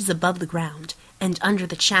 just inches above the ground, and under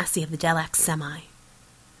the chassis of the Delax semi.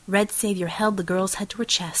 Red Savior held the girl's head to her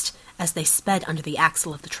chest as they sped under the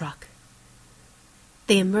axle of the truck.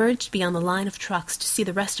 They emerged beyond the line of trucks to see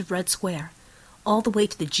the rest of Red Square, all the way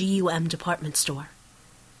to the GUM department store.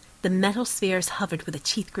 The metal spheres hovered with a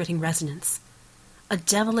teeth-gritting resonance. A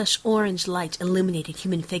devilish orange light illuminated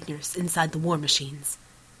human figures inside the war machines.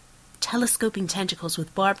 Telescoping tentacles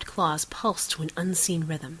with barbed claws pulsed to an unseen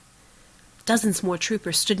rhythm. Dozens more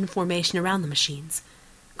troopers stood in formation around the machines,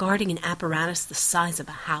 guarding an apparatus the size of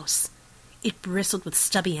a house. It bristled with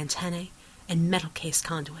stubby antennae and metal-cased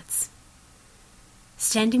conduits.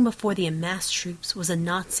 Standing before the amassed troops was a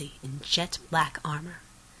Nazi in jet-black armor.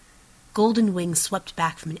 Golden wings swept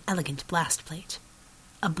back from an elegant blast plate.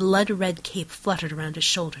 A blood-red cape fluttered around his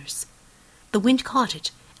shoulders. The wind caught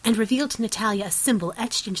it and revealed to Natalia a symbol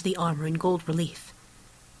etched into the armor in gold relief.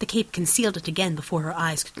 The cape concealed it again before her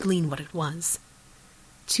eyes could glean what it was.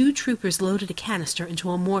 2 troopers loaded a canister into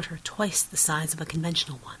a mortar twice the size of a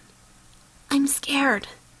conventional one. "I'm scared,"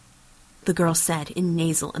 the girl said in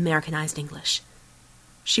nasal Americanized English.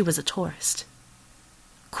 She was a tourist.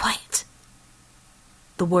 "Quiet."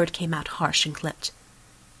 The word came out harsh and clipped.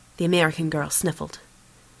 The American girl sniffled.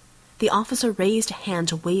 The officer raised a hand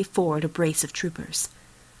to wave forward a brace of troopers.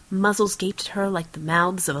 Muzzles gaped at her like the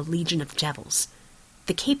mouths of a legion of devils.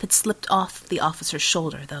 The cape had slipped off the officer's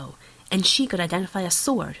shoulder, though, and she could identify a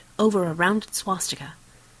sword over a rounded swastika.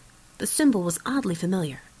 The symbol was oddly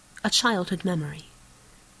familiar, a childhood memory.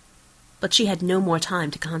 But she had no more time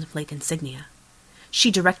to contemplate insignia. She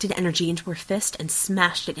directed energy into her fist and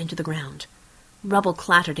smashed it into the ground. Rubble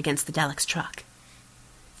clattered against the Delax truck.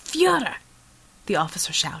 "Führer!" the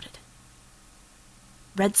officer shouted.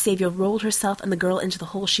 Red Savior rolled herself and the girl into the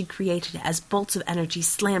hole she'd created as bolts of energy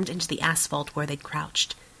slammed into the asphalt where they'd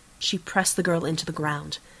crouched. She pressed the girl into the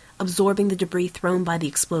ground, absorbing the debris thrown by the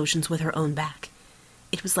explosions with her own back.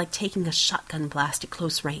 It was like taking a shotgun blast at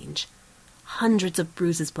close range. Hundreds of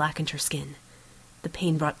bruises blackened her skin. The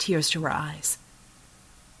pain brought tears to her eyes.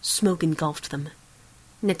 Smoke engulfed them.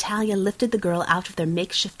 Natalia lifted the girl out of their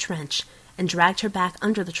makeshift trench and dragged her back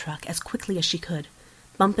under the truck as quickly as she could,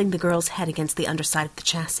 bumping the girl's head against the underside of the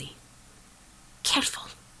chassis. "Careful,"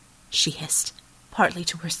 she hissed, partly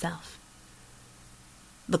to herself.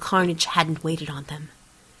 The carnage hadn't waited on them.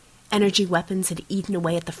 Energy weapons had eaten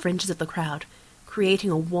away at the fringes of the crowd,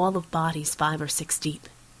 creating a wall of bodies 5 or 6 deep.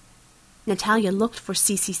 Natalia looked for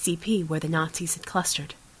CCCP where the Nazis had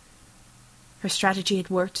clustered. Her strategy had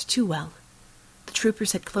worked too well. The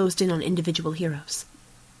troopers had closed in on individual heroes.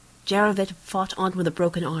 Jarovit fought on with a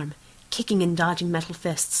broken arm, kicking and dodging metal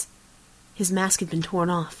fists. His mask had been torn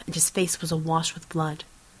off, and his face was awash with blood.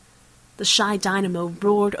 The shy dynamo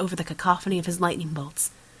roared over the cacophony of his lightning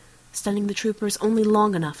bolts, stunning the troopers only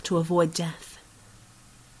long enough to avoid death.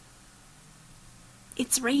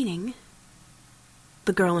 "It's raining,"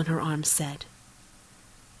 the girl in her arms said.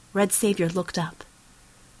 Red Savior looked up.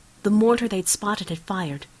 The mortar they'd spotted had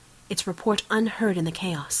fired, its report unheard in the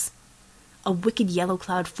chaos. A wicked yellow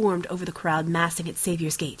cloud formed over the crowd massing at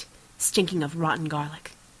Savior's gate, stinking of rotten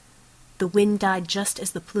garlic. The wind died just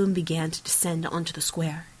as the plume began to descend onto the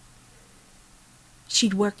square.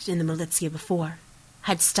 She'd worked in the militia before,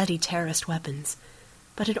 had studied terrorist weapons,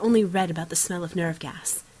 but had only read about the smell of nerve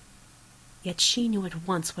gas. Yet she knew at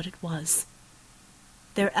once what it was.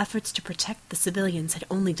 Their efforts to protect the civilians had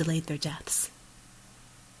only delayed their deaths.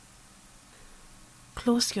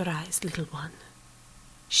 "Close your eyes, little one,"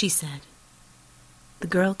 she said. The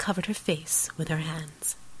girl covered her face with her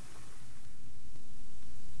hands.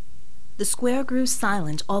 The square grew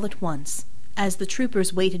silent all at once as the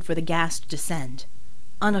troopers waited for the gas to descend,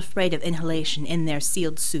 unafraid of inhalation in their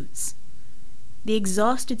sealed suits. The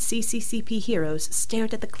exhausted CCCP heroes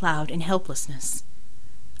stared at the cloud in helplessness.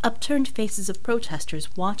 Upturned faces of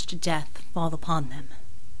protesters watched death fall upon them.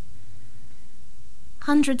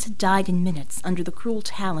 Hundreds had died in minutes under the cruel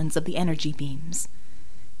talons of the energy beams.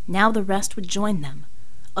 Now the rest would join them,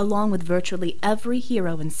 along with virtually every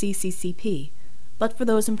hero in CCCP, but for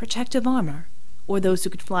those in protective armor, or those who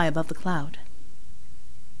could fly above the cloud.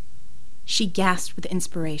 She gasped with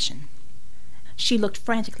inspiration. She looked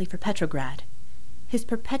frantically for Petrograd. His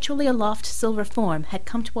perpetually aloft silver form had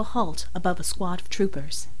come to a halt above a squad of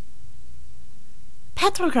troopers.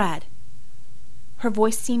 "Petrograd!" Her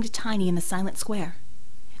voice seemed tiny in the silent square.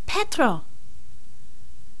 "Petro!"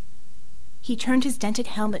 He turned his dented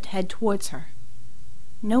helmet head towards her.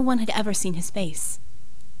 No one had ever seen his face.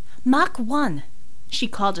 "Mach 1!" she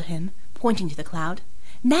called to him, pointing to the cloud.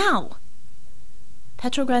 "Now!"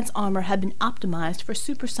 Petrograd's armor had been optimized for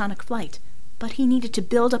supersonic flight, but he needed to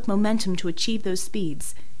build up momentum to achieve those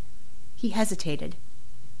speeds. He hesitated.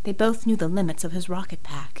 They both knew the limits of his rocket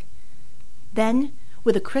pack. Then,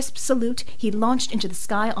 with a crisp salute, he launched into the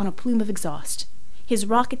sky on a plume of exhaust. His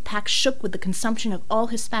rocket pack shook with the consumption of all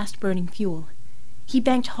his fast-burning fuel. He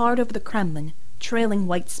banked hard over the Kremlin, trailing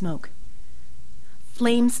white smoke.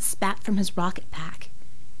 Flames spat from his rocket pack.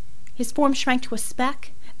 His form shrank to a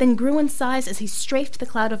speck, then grew in size as he strafed the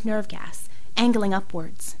cloud of nerve gas, angling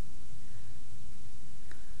upwards.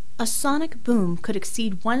 A sonic boom could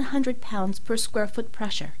exceed 100 pounds per square foot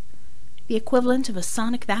pressure, the equivalent of a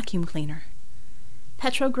sonic vacuum cleaner.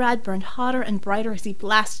 Petrograd burned hotter and brighter as he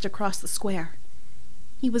blasted across the square.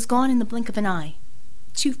 He was gone in the blink of an eye,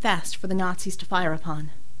 too fast for the Nazis to fire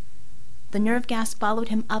upon. The nerve gas followed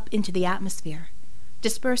him up into the atmosphere,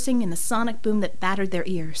 dispersing in the sonic boom that battered their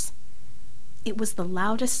ears. It was the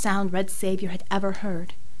loudest sound Red Savior had ever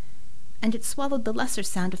heard, and it swallowed the lesser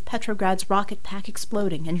sound of Petrograd's rocket pack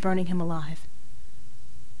exploding and burning him alive.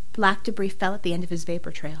 Black debris fell at the end of his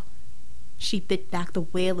vapor trail. She bit back the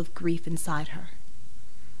wail of grief inside her.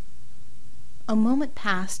 A moment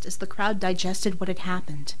passed as the crowd digested what had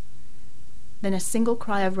happened. Then a single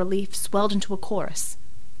cry of relief swelled into a chorus,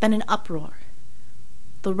 then an uproar.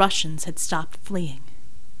 The Russians had stopped fleeing.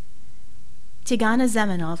 Tigana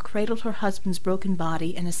Zemenov cradled her husband's broken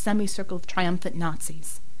body in a semicircle of triumphant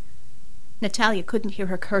Nazis. Natalia couldn't hear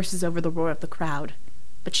her curses over the roar of the crowd,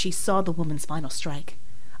 but she saw the woman's final strike,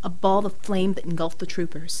 a ball of flame that engulfed the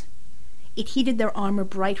troopers. It heated their armor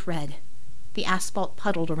bright red. The asphalt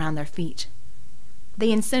puddled around their feet.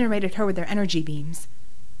 They incinerated her with their energy beams.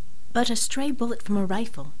 But a stray bullet from a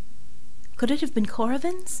rifle, could it have been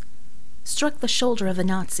Korovin's? Struck the shoulder of a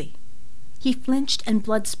Nazi. He flinched and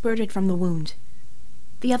blood spurted from the wound.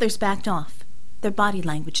 The others backed off, their body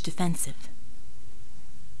language defensive.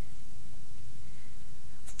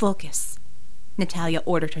 "Focus," Natalia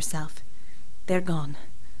ordered herself. "They're gone.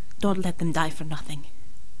 Don't let them die for nothing."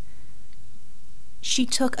 She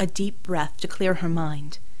took a deep breath to clear her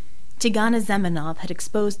mind. Tigana Zemenov had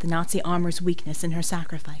exposed the Nazi armor's weakness in her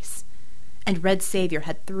sacrifice, and Red Savior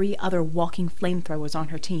had 3 other walking flamethrowers on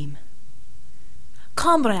her team.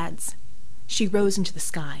 "Comrades!" She rose into the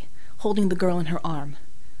sky, holding the girl in her arm.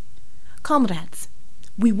 "Comrades,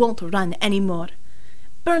 we won't run any more.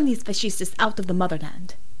 Burn these fascists out of the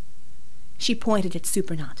motherland." She pointed at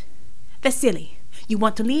Supernaut. "Vasily, you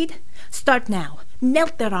want to lead? Start now.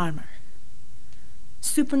 Melt their armor."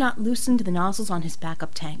 Supernaut loosened the nozzles on his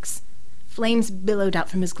backup tanks. Flames billowed out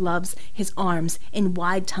from his gloves, his arms, in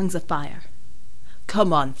wide tongues of fire.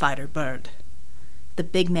 "Come on, fighter bird." The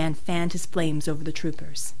big man fanned his flames over the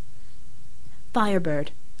troopers.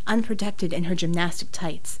 Firebird, unprotected in her gymnastic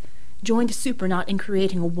tights, joined Supernaut in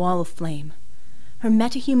creating a wall of flame. Her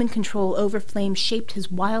metahuman control over flame shaped his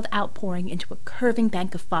wild outpouring into a curving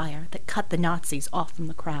bank of fire that cut the Nazis off from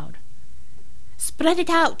the crowd. "Spread it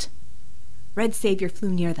out!" Red Savior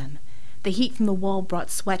flew near them. The heat from the wall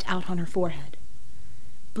brought sweat out on her forehead.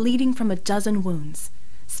 Bleeding from a dozen wounds,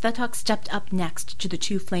 Svetok stepped up next to the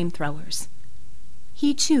two flamethrowers.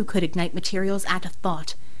 He too could ignite materials at a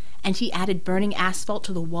thought, and he added burning asphalt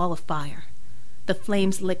to the wall of fire. The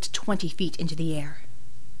flames licked 20 feet into the air.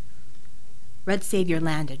 Red Savior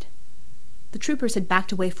landed. The troopers had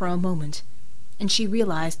backed away for a moment, and she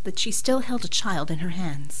realized that she still held a child in her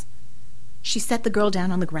hands. She set the girl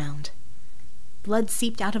down on the ground. Blood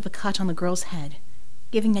seeped out of a cut on the girl's head,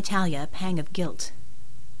 giving Natalia a pang of guilt.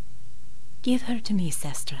 "Give her to me,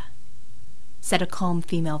 sestra," said a calm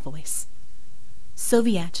female voice.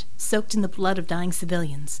 Soviet, soaked in the blood of dying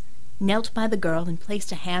civilians, knelt by the girl and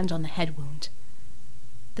placed a hand on the head wound.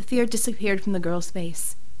 The fear disappeared from the girl's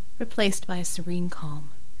face, replaced by a serene calm.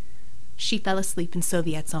 She fell asleep in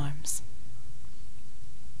Soviet's arms.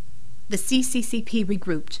 The CCCP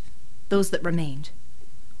regrouped, those that remained.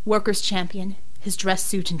 Workers' Champion, his dress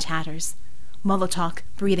suit in tatters. Molotov,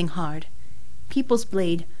 breathing hard. People's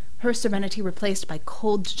Blade, her serenity replaced by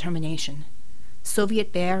cold determination.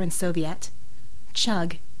 Soviet Bear and Soviet.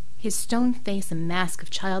 Chug, his stone face a mask of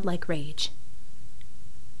childlike rage.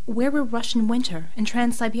 Where were Russian Winter and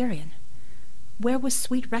Trans-Siberian? Where was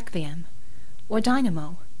Sweet Requiem, or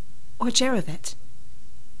Dynamo, or Jerovit?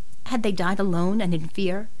 Had they died alone and in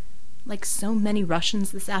fear, like so many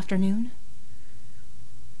Russians this afternoon?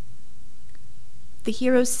 The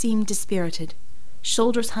heroes seemed dispirited,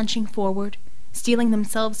 shoulders hunching forward, steeling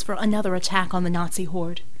themselves for another attack on the Nazi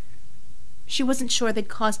horde. She wasn't sure they'd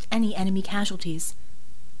caused any enemy casualties.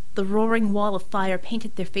 The roaring wall of fire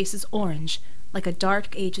painted their faces orange, like a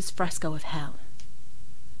Dark Ages fresco of hell.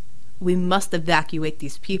 "We must evacuate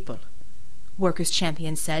these people," Workers'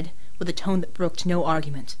 Champion said, with a tone that brooked no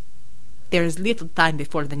argument. "There is little time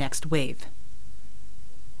before the next wave."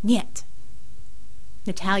 "Niet."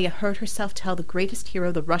 Natalia heard herself tell the greatest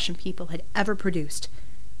hero the Russian people had ever produced,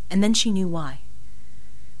 and then she knew why.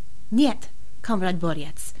 "Niet, Comrade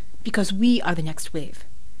Boryets, because we are the next wave.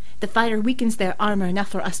 The fighter weakens their armor enough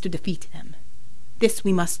for us to defeat them. This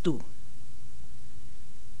we must do."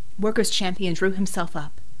 Workers' Champion drew himself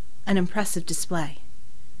up, an impressive display.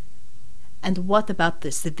 "And what about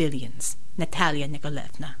the civilians, Natalia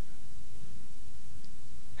Nikolaevna?"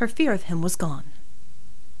 Her fear of him was gone.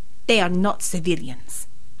 "They are not civilians."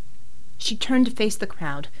 She turned to face the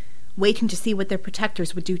crowd, waiting to see what their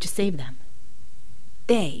protectors would do to save them.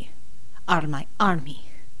 "They are my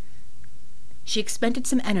army." She expended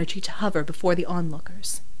some energy to hover before the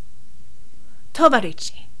onlookers.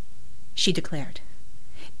 "Tovarichi," she declared,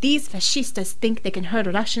 "these fascistas think they can herd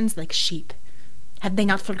Russians like sheep. Have they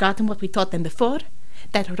not forgotten what we taught them before?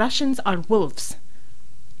 That Russians are wolves."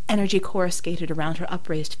 Energy coruscated around her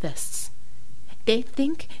upraised fists. "They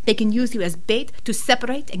think they can use you as bait to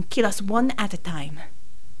separate and kill us one at a time."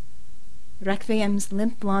 Requiem's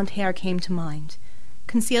limp blonde hair came to mind,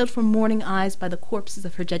 concealed from mourning eyes by the corpses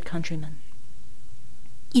of her dead countrymen.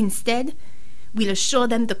 "Instead, we'll show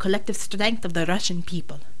them the collective strength of the Russian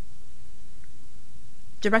people."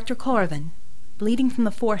 Director Korovin, bleeding from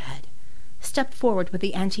the forehead, stepped forward with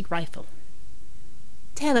the antique rifle.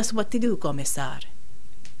 "Tell us what to do, Commissar."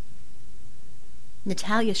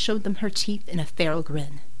 Natalia showed them her teeth in a feral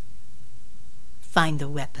grin. "Find a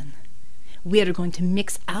weapon. We're going to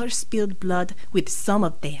mix our spilled blood with some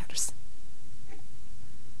of theirs."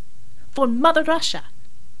 "For Mother Russia!"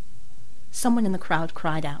 Someone in the crowd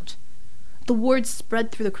cried out. The words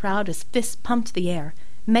spread through the crowd as fists pumped the air,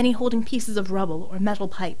 many holding pieces of rubble or metal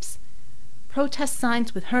pipes. Protest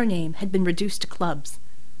signs with her name had been reduced to clubs.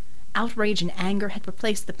 Outrage and anger had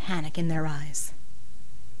replaced the panic in their eyes.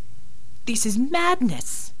 "This is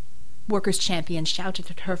madness!" Workers' Champion shouted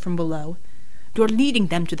at her from below. "You're leading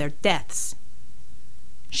them to their deaths."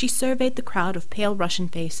 She surveyed the crowd of pale Russian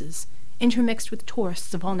faces, intermixed with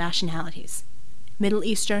tourists of all nationalities, Middle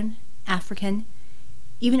Eastern, African,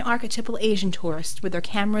 even archetypal Asian tourists with their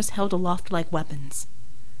cameras held aloft like weapons.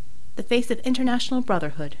 The face of international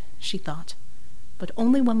brotherhood, she thought, but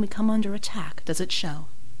only when we come under attack does it show.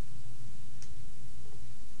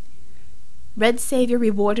 Red Savior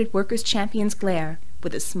rewarded Workers' Champion's glare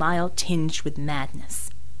with a smile tinged with madness.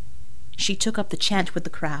 She took up the chant with the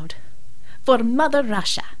crowd. "For Mother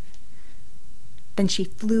Russia!" Then she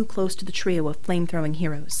flew close to the trio of flame-throwing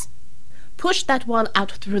heroes. "Push that wall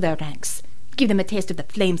out through their ranks. Give them a taste of the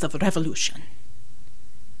flames of revolution."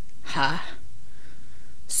 "Ha!"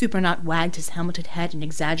 Supernaut wagged his helmeted head in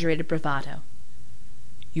exaggerated bravado.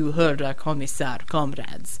 "You heard our commissar,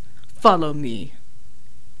 comrades. Follow me."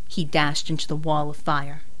 He dashed into the wall of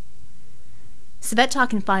fire.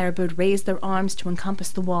 Svetok and Firebird raised their arms to encompass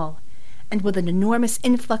the wall, and with an enormous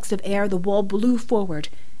influx of air the wall blew forward,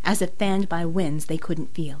 as if fanned by winds they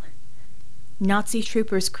couldn't feel. Nazi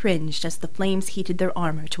troopers cringed as the flames heated their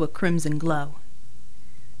armor to a crimson glow.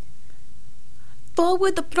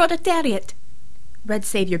 "Forward the proletariat!" Red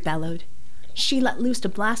Savior bellowed. She let loose a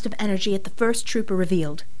blast of energy at the first trooper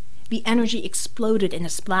revealed. The energy exploded in a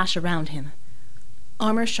splash around him.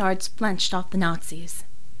 Armor shards flinched off the Nazis.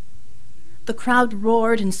 The crowd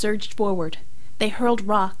roared and surged forward. They hurled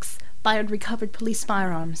rocks, fired recovered police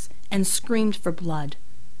firearms, and screamed for blood.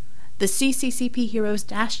 The CCCP heroes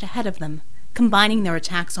dashed ahead of them, combining their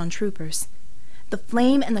attacks on troopers. The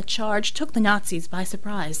flame and the charge took the Nazis by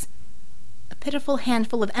surprise. A pitiful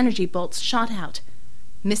handful of energy bolts shot out,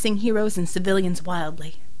 missing heroes and civilians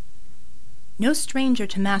wildly. No stranger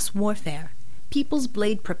to mass warfare, People's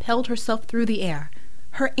Blade propelled herself through the air,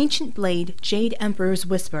 her ancient blade, Jade Emperor's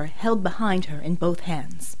Whisper, held behind her in both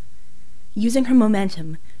hands. Using her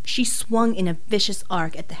momentum, she swung in a vicious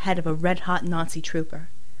arc at the head of a red-hot Nazi trooper.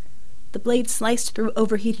 The blade sliced through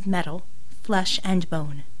overheated metal, flesh and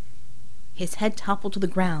bone. His head toppled to the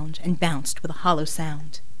ground and bounced with a hollow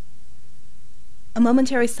sound. A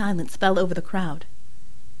momentary silence fell over the crowd.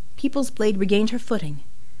 People's Blade regained her footing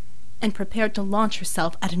and prepared to launch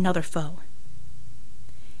herself at another foe.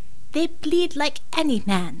 "They bleed like any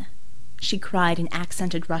man," she cried in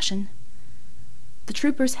accented Russian. The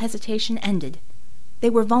troopers' hesitation ended. They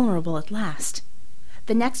were vulnerable at last.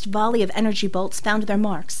 The next volley of energy bolts found their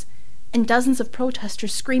marks, and dozens of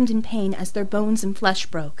protesters screamed in pain as their bones and flesh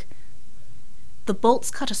broke. The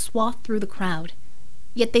bolts cut a swath through the crowd,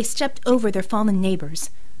 yet they stepped over their fallen neighbors,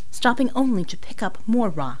 stopping only to pick up more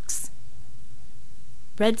rocks.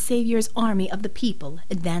 Red Savior's army of the people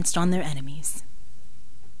advanced on their enemies.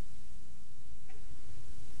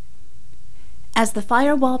 As the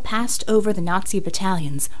firewall passed over the Nazi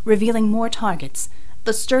battalions, revealing more targets,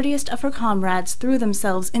 the sturdiest of her comrades threw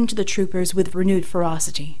themselves into the troopers with renewed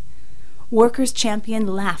ferocity. Workers' Champion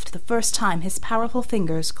laughed the first time his powerful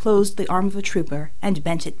fingers closed the arm of a trooper and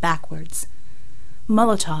bent it backwards.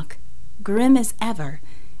 Molotov, grim as ever,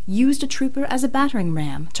 used a trooper as a battering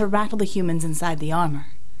ram to rattle the humans inside the armor.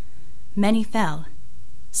 Many fell.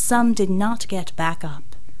 Some did not get back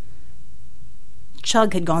up.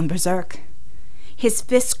 Chug had gone berserk. His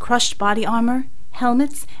fists crushed body armor,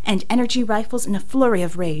 helmets, and energy rifles in a flurry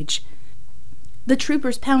of rage. The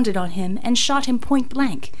troopers pounded on him and shot him point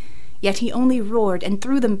blank, yet he only roared and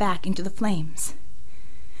threw them back into the flames.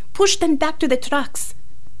 "Push them back to the trucks!"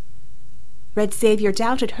 Red Savior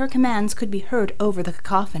doubted her commands could be heard over the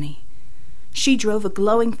cacophony. She drove a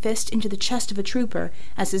glowing fist into the chest of a trooper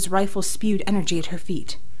as his rifle spewed energy at her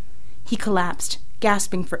feet. He collapsed,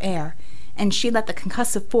 gasping for air, and she let the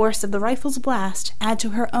concussive force of the rifle's blast add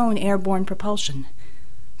to her own airborne propulsion.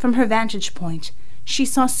 From her vantage point, she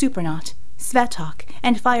saw Supernaut, Svetok,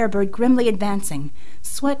 and Firebird grimly advancing,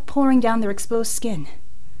 sweat pouring down their exposed skin.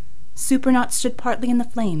 Supernaut stood partly in the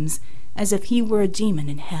flames, as if he were a demon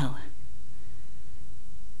in hell.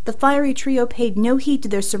 The fiery trio paid no heed to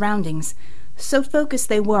their surroundings, so focused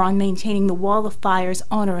they were on maintaining the wall of fire's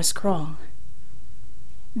onerous crawl.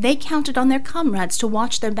 They counted on their comrades to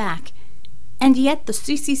watch their back, and yet the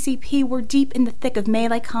CCCP were deep in the thick of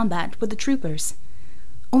melee combat with the troopers.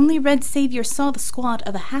 Only Red Savior saw the squad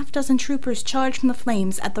of a half-dozen troopers charge from the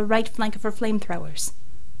flames at the right flank of her flamethrowers.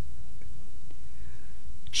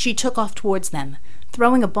 She took off towards them,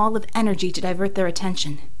 throwing a ball of energy to divert their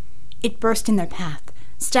attention. It burst in their path,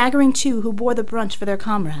 staggering two who bore the brunt for their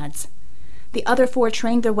comrades. The other four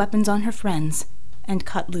trained their weapons on her friends and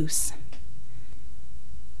cut loose.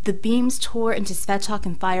 The beams tore into Svetok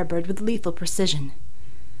and Firebird with lethal precision.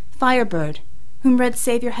 Firebird, whom Red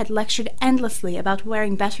Savior had lectured endlessly about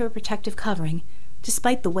wearing better protective covering,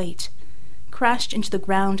 despite the weight, crashed into the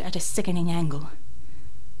ground at a sickening angle.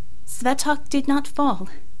 Svetok did not fall,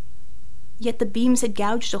 yet the beams had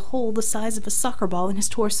gouged a hole the size of a soccer ball in his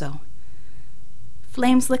torso.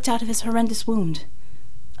 Flames licked out of his horrendous wound.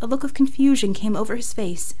 A look of confusion came over his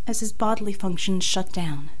face as his bodily functions shut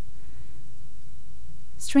down.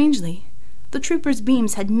 Strangely, the trooper's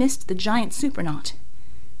beams had missed the giant Supernaut.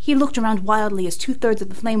 He looked around wildly as 2/3 of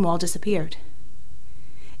the flame wall disappeared.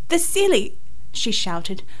 "Vasily!" she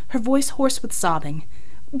shouted, her voice hoarse with sobbing.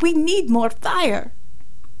 "We need more fire!"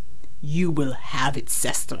 You will have it,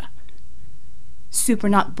 Sestra.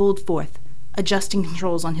 Supernaut bowled forth, adjusting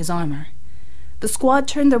controls on his armor. The squad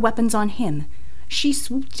turned their weapons on him. She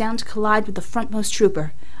swooped down to collide with the frontmost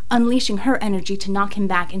trooper, unleashing her energy to knock him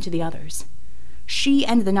back into the others. She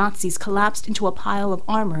and the Nazis collapsed into a pile of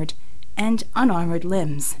armored and unarmored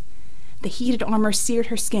limbs. The heated armor seared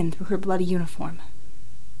her skin through her bloody uniform.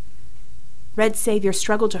 Red Savior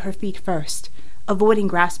struggled to her feet first, avoiding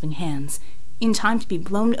grasping hands, in time to be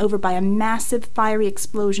blown over by a massive fiery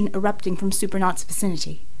explosion erupting from Supernaut's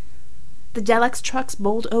vicinity. The Delex trucks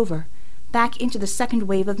bowled over, back into the second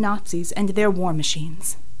wave of Nazis and their war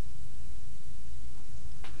machines.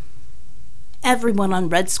 Everyone on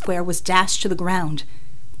Red Square was dashed to the ground.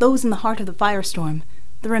 Those in the heart of the firestorm,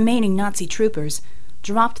 the remaining Nazi troopers,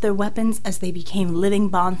 dropped their weapons as they became living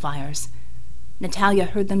bonfires. Natalia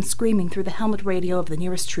heard them screaming through the helmet radio of the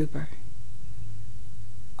nearest trooper.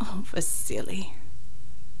 "Oh, Vasily,"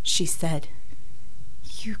 she said.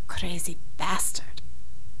 "You crazy bastard."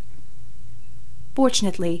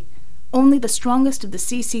 Fortunately, only the strongest of the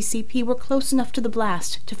CCCP were close enough to the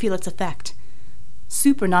blast to feel its effect.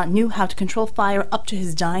 Supernaut knew how to control fire up to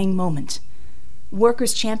his dying moment.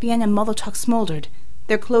 Workers' Champion and Molotov smoldered,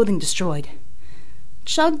 their clothing destroyed.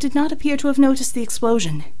 Chug did not appear to have noticed the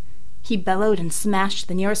explosion. He bellowed and smashed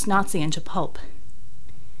the nearest Nazi into pulp.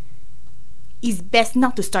 "It's best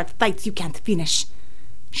not to start fights you can't finish,"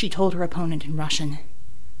 she told her opponent in Russian.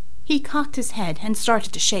 He cocked his head and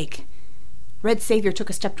started to shake. Red Savior took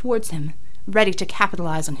a step towards him, ready to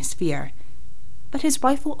capitalize on his fear. But his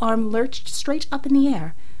rifle arm lurched straight up in the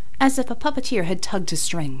air, as if a puppeteer had tugged his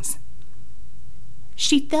strings.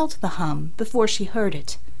 She felt the hum before she heard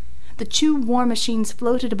it. The two war machines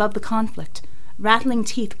floated above the conflict, rattling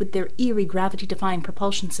teeth with their eerie gravity-defying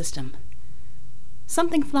propulsion system.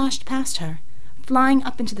 Something flashed past her, flying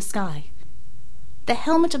up into the sky. The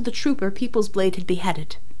helmet of the trooper People's Blade had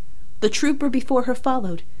beheaded. The trooper before her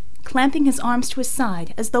followed, clamping his arms to his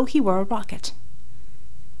side as though he were a rocket.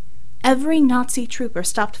 Every Nazi trooper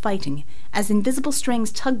stopped fighting as invisible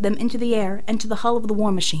strings tugged them into the air and to the hull of the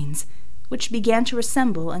war machines, which began to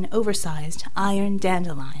resemble an oversized iron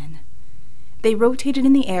dandelion. They rotated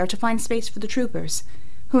in the air to find space for the troopers,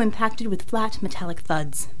 who impacted with flat metallic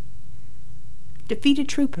thuds. Defeated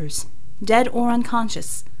troopers, dead or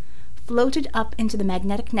unconscious, floated up into the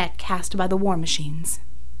magnetic net cast by the war machines.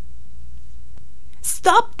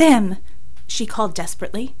 "Stop them!" she called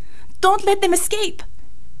desperately. "Don't let them escape!"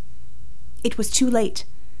 It was too late.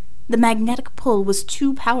 The magnetic pull was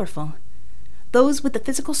too powerful. Those with the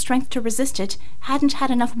physical strength to resist it hadn't had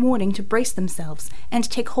enough warning to brace themselves and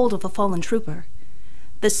take hold of a fallen trooper.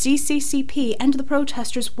 The CCCP and the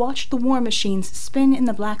protesters watched the war machines spin in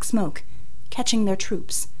the black smoke, catching their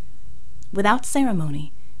troops. Without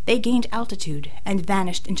ceremony, they gained altitude and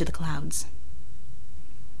vanished into the clouds.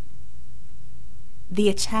 The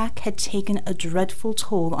attack had taken a dreadful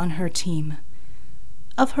toll on her team.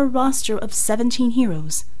 Of her roster of 17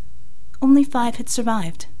 heroes, only 5 had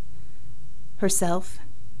survived. Herself,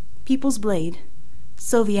 People's Blade,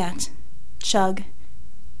 Soviet, Chug,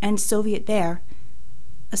 and Soviet Bear,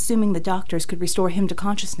 assuming the doctors could restore him to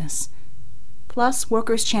consciousness, plus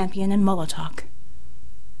Workers' Champion and Molotov.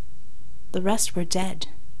 The rest were dead.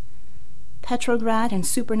 Petrograd and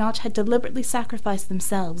Supernaut had deliberately sacrificed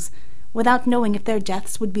themselves, without knowing if their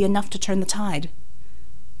deaths would be enough to turn the tide.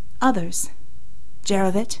 Others,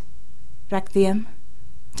 Jerovit, Requiem,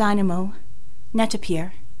 Dynamo,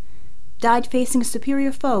 Netapir, died facing a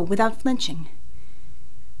superior foe without flinching.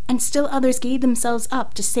 And still others gave themselves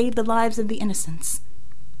up to save the lives of the innocents.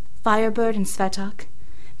 Firebird and Svetok,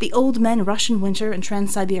 the old men Russian Winter and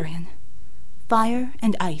Trans-Siberian, Fire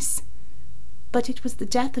and Ice. But it was the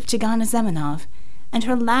death of Tigana Zemanov and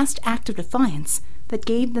her last act of defiance that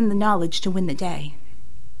gave them the knowledge to win the day.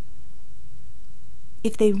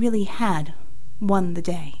 If they really had won the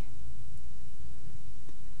day.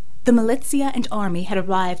 The militia and army had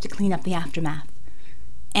arrived to clean up the aftermath.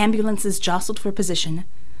 Ambulances jostled for position,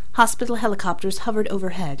 hospital helicopters hovered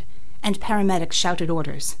overhead, and paramedics shouted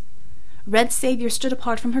orders. Red Savior stood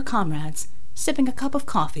apart from her comrades, sipping a cup of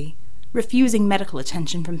coffee, refusing medical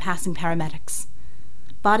attention from passing paramedics.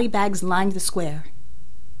 Body bags lined the square.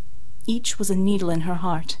 Each was a needle in her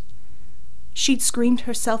heart. She'd screamed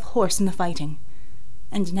herself hoarse in the fighting,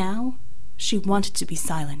 and now she wanted to be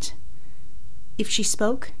silent. If she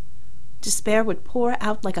spoke, despair would pour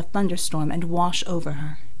out like a thunderstorm and wash over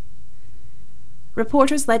her.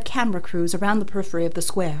 Reporters led camera crews around the periphery of the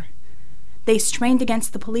square. They strained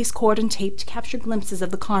against the police cordon tape to capture glimpses of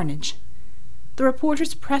the carnage. The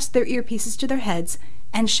reporters pressed their earpieces to their heads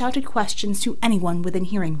and shouted questions to anyone within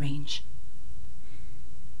hearing range.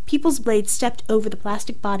 People's Blade stepped over the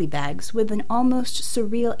plastic body bags with an almost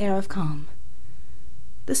surreal air of calm.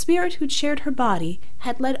 The spirit who'd shared her body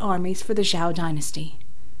had led armies for the Zhao dynasty.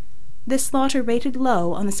 This slaughter rated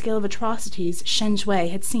low on the scale of atrocities Shen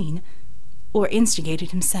Zhui had seen, or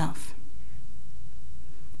instigated himself.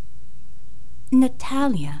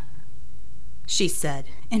 "Natalia," she said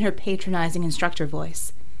in her patronizing instructor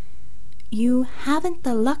voice, "you haven't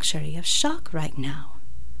the luxury of shock right now.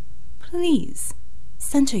 Please,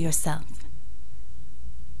 center yourself.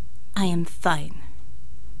 I am fine.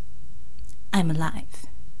 I'm alive."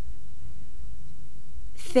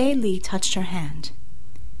 Fei Li touched her hand.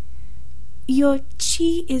 "Your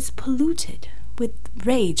qi is polluted with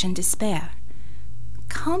rage and despair.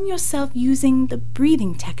 Calm yourself using the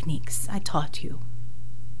breathing techniques I taught you."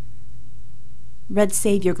 Red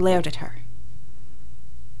Savior glared at her.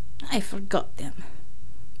 "I forgot them.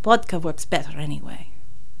 Vodka works better anyway."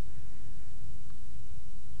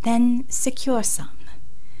 "Then secure some.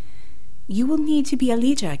 You will need to be a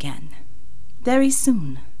leader again, very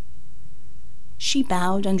soon." She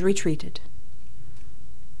bowed and retreated.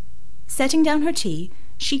 Setting down her tea,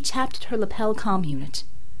 she tapped at her lapel comm unit.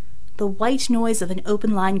 The white noise of an open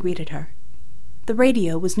line greeted her. The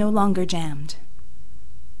radio was no longer jammed.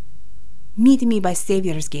 "Meet me by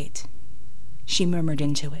Saviour's Gate," she murmured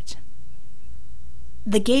into it.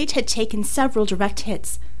 The gate had taken several direct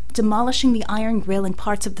hits, demolishing the iron grill and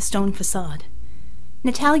parts of the stone facade.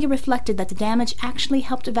 Natalia reflected that the damage actually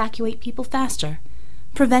helped evacuate people faster,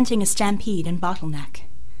 preventing a stampede and bottleneck.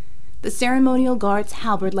 The ceremonial guard's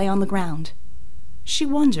halberd lay on the ground. She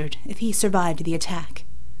wondered if he survived the attack.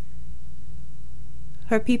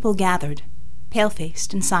 Her people gathered,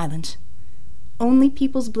 pale-faced and silent. Only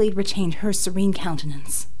People's Blade retained her serene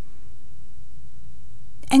countenance.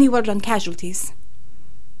 "Any word on casualties?"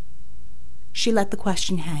 She let the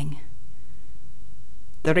question hang.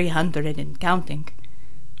 300 and counting,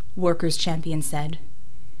 Workers' Champion said.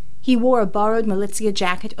 He wore a borrowed militia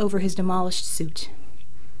jacket over his demolished suit.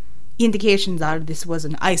 Indications are this was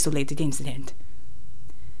an isolated incident.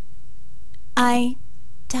 "I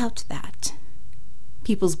doubt that,"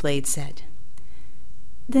 People's Blade said.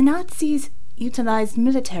 "The Nazis utilized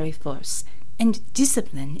military force and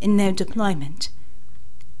discipline in their deployment.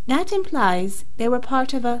 That implies they were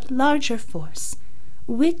part of a larger force,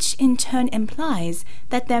 which in turn implies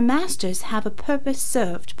that their masters have a purpose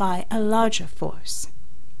served by a larger force."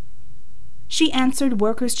 She answered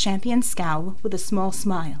Workers' Champion's scowl with a small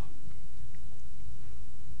smile.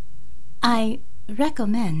 "I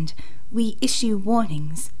recommend we issue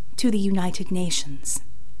warnings to the United Nations."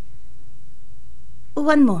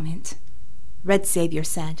 "One moment," Red Savior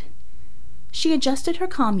said. She adjusted her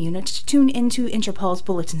comm unit to tune into Interpol's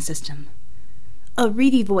bulletin system. A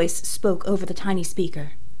reedy voice spoke over the tiny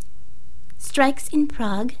speaker. "Strikes in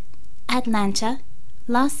Prague, Atlanta,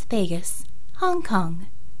 Las Vegas, Hong Kong,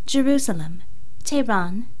 Jerusalem,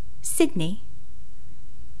 Tehran, Sydney."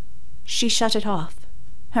 She shut it off,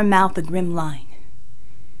 her mouth a grim line.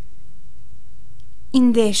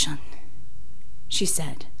 "Invasion," she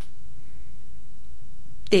said.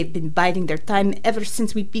 "They've been biding their time ever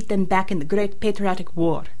since we beat them back in the Great Patriotic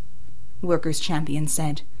War," Workers' Champion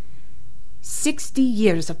said. 60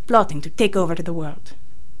 years of plotting to take over the world.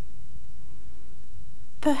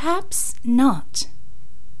 "Perhaps not,"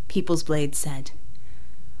 People's Blade said.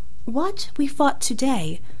 "What we fought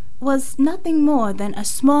today was nothing more than a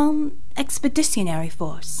small expeditionary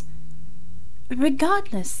force.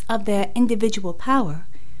 Regardless of their individual power,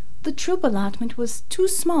 the troop allotment was too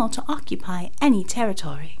small to occupy any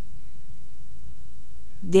territory."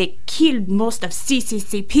 "They killed most of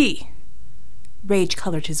CCCP," Rage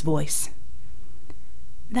colored his voice.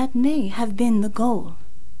 "That may have been the goal."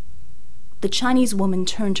 The Chinese woman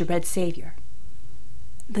turned to Red Savior.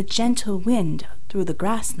 "The gentle wind through the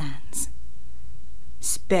grasslands."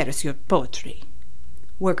 "Spares your poetry,"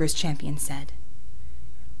 Workers' Champion said.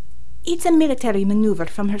 "It's a military maneuver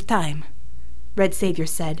from her time," Red Savior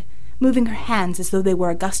said, moving her hands as though they were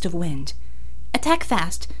a gust of wind. "Attack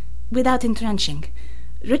fast, without entrenching.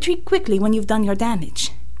 Retreat quickly when you've done your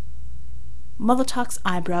damage." Molotov's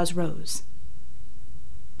eyebrows rose.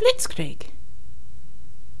 "Blitzkrieg."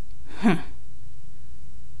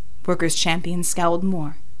 Workers' Champion scowled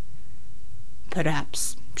more.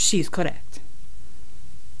 "Perhaps she's correct."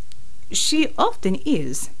 "She often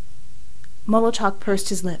is." Molotov pursed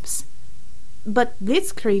his lips. "But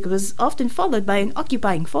Blitzkrieg was often followed by an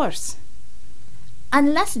occupying force."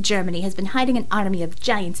 "Unless Germany has been hiding an army of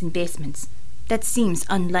giants in basements, that seems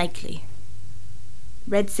unlikely."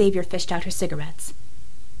 Red Savior fished out her cigarettes.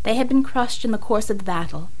 They had been crushed in the course of the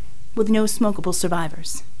battle, with no smokable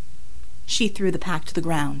survivors. She threw the pack to the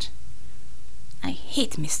ground. I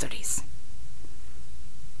hate mysteries.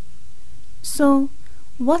 So,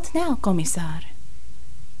 what now, Commissar?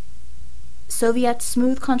 Soviet's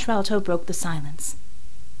smooth contralto broke the silence.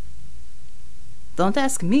 Don't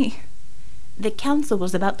ask me. The council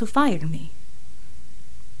was about to fire me.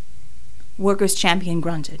 Workers' champion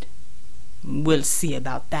grunted. We'll see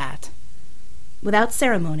about that. Without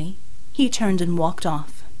ceremony, he turned and walked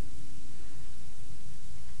off.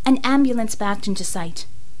 An ambulance backed into sight.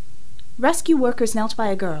 Rescue workers knelt by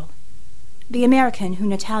a girl, the American who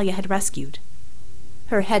Natalia had rescued.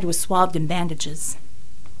 Her head was swathed in bandages.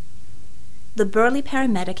 The burly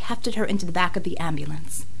paramedic hefted her into the back of the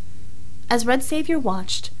ambulance. As Red Savior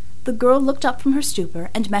watched, the girl looked up from her stupor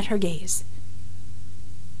and met her gaze.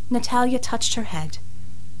 Natalia touched her head.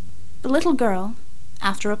 The little girl,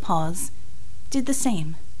 after a pause, did the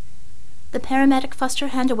same. The paramedic fussed her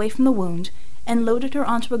hand away from the wound and loaded her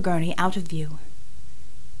onto a gurney out of view.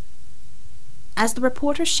 As the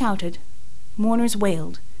reporters shouted, mourners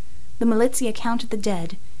wailed, the militia counted the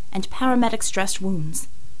dead, and paramedics dressed wounds,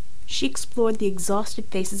 she explored the exhausted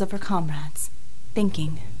faces of her comrades,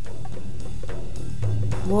 thinking,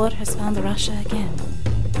 war has found Russia again.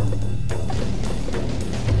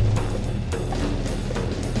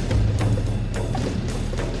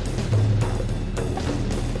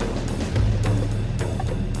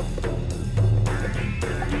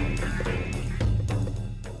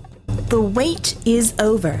 The wait is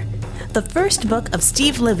over. The first book of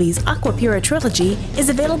Steve Libbey's Aquapura trilogy is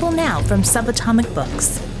available now from Subatomic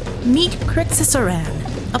Books. Meet Crixasoran,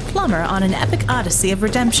 a plumber on an epic odyssey of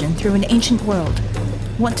redemption through an ancient world.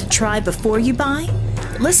 Want to try before you buy?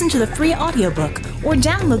 Listen to the free audiobook or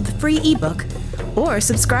download the free ebook, or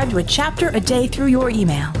subscribe to a chapter a day through your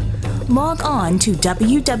email. Log on to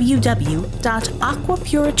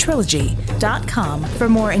www.aquapuratrilogy.com for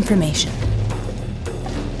more information.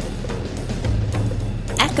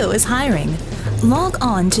 Echo is hiring. Log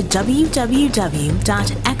on to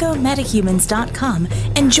www.echometahumans.com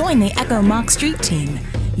and join the Echo Mock Street team.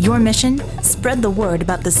 Your mission? Spread the word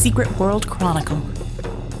about the Secret World Chronicle.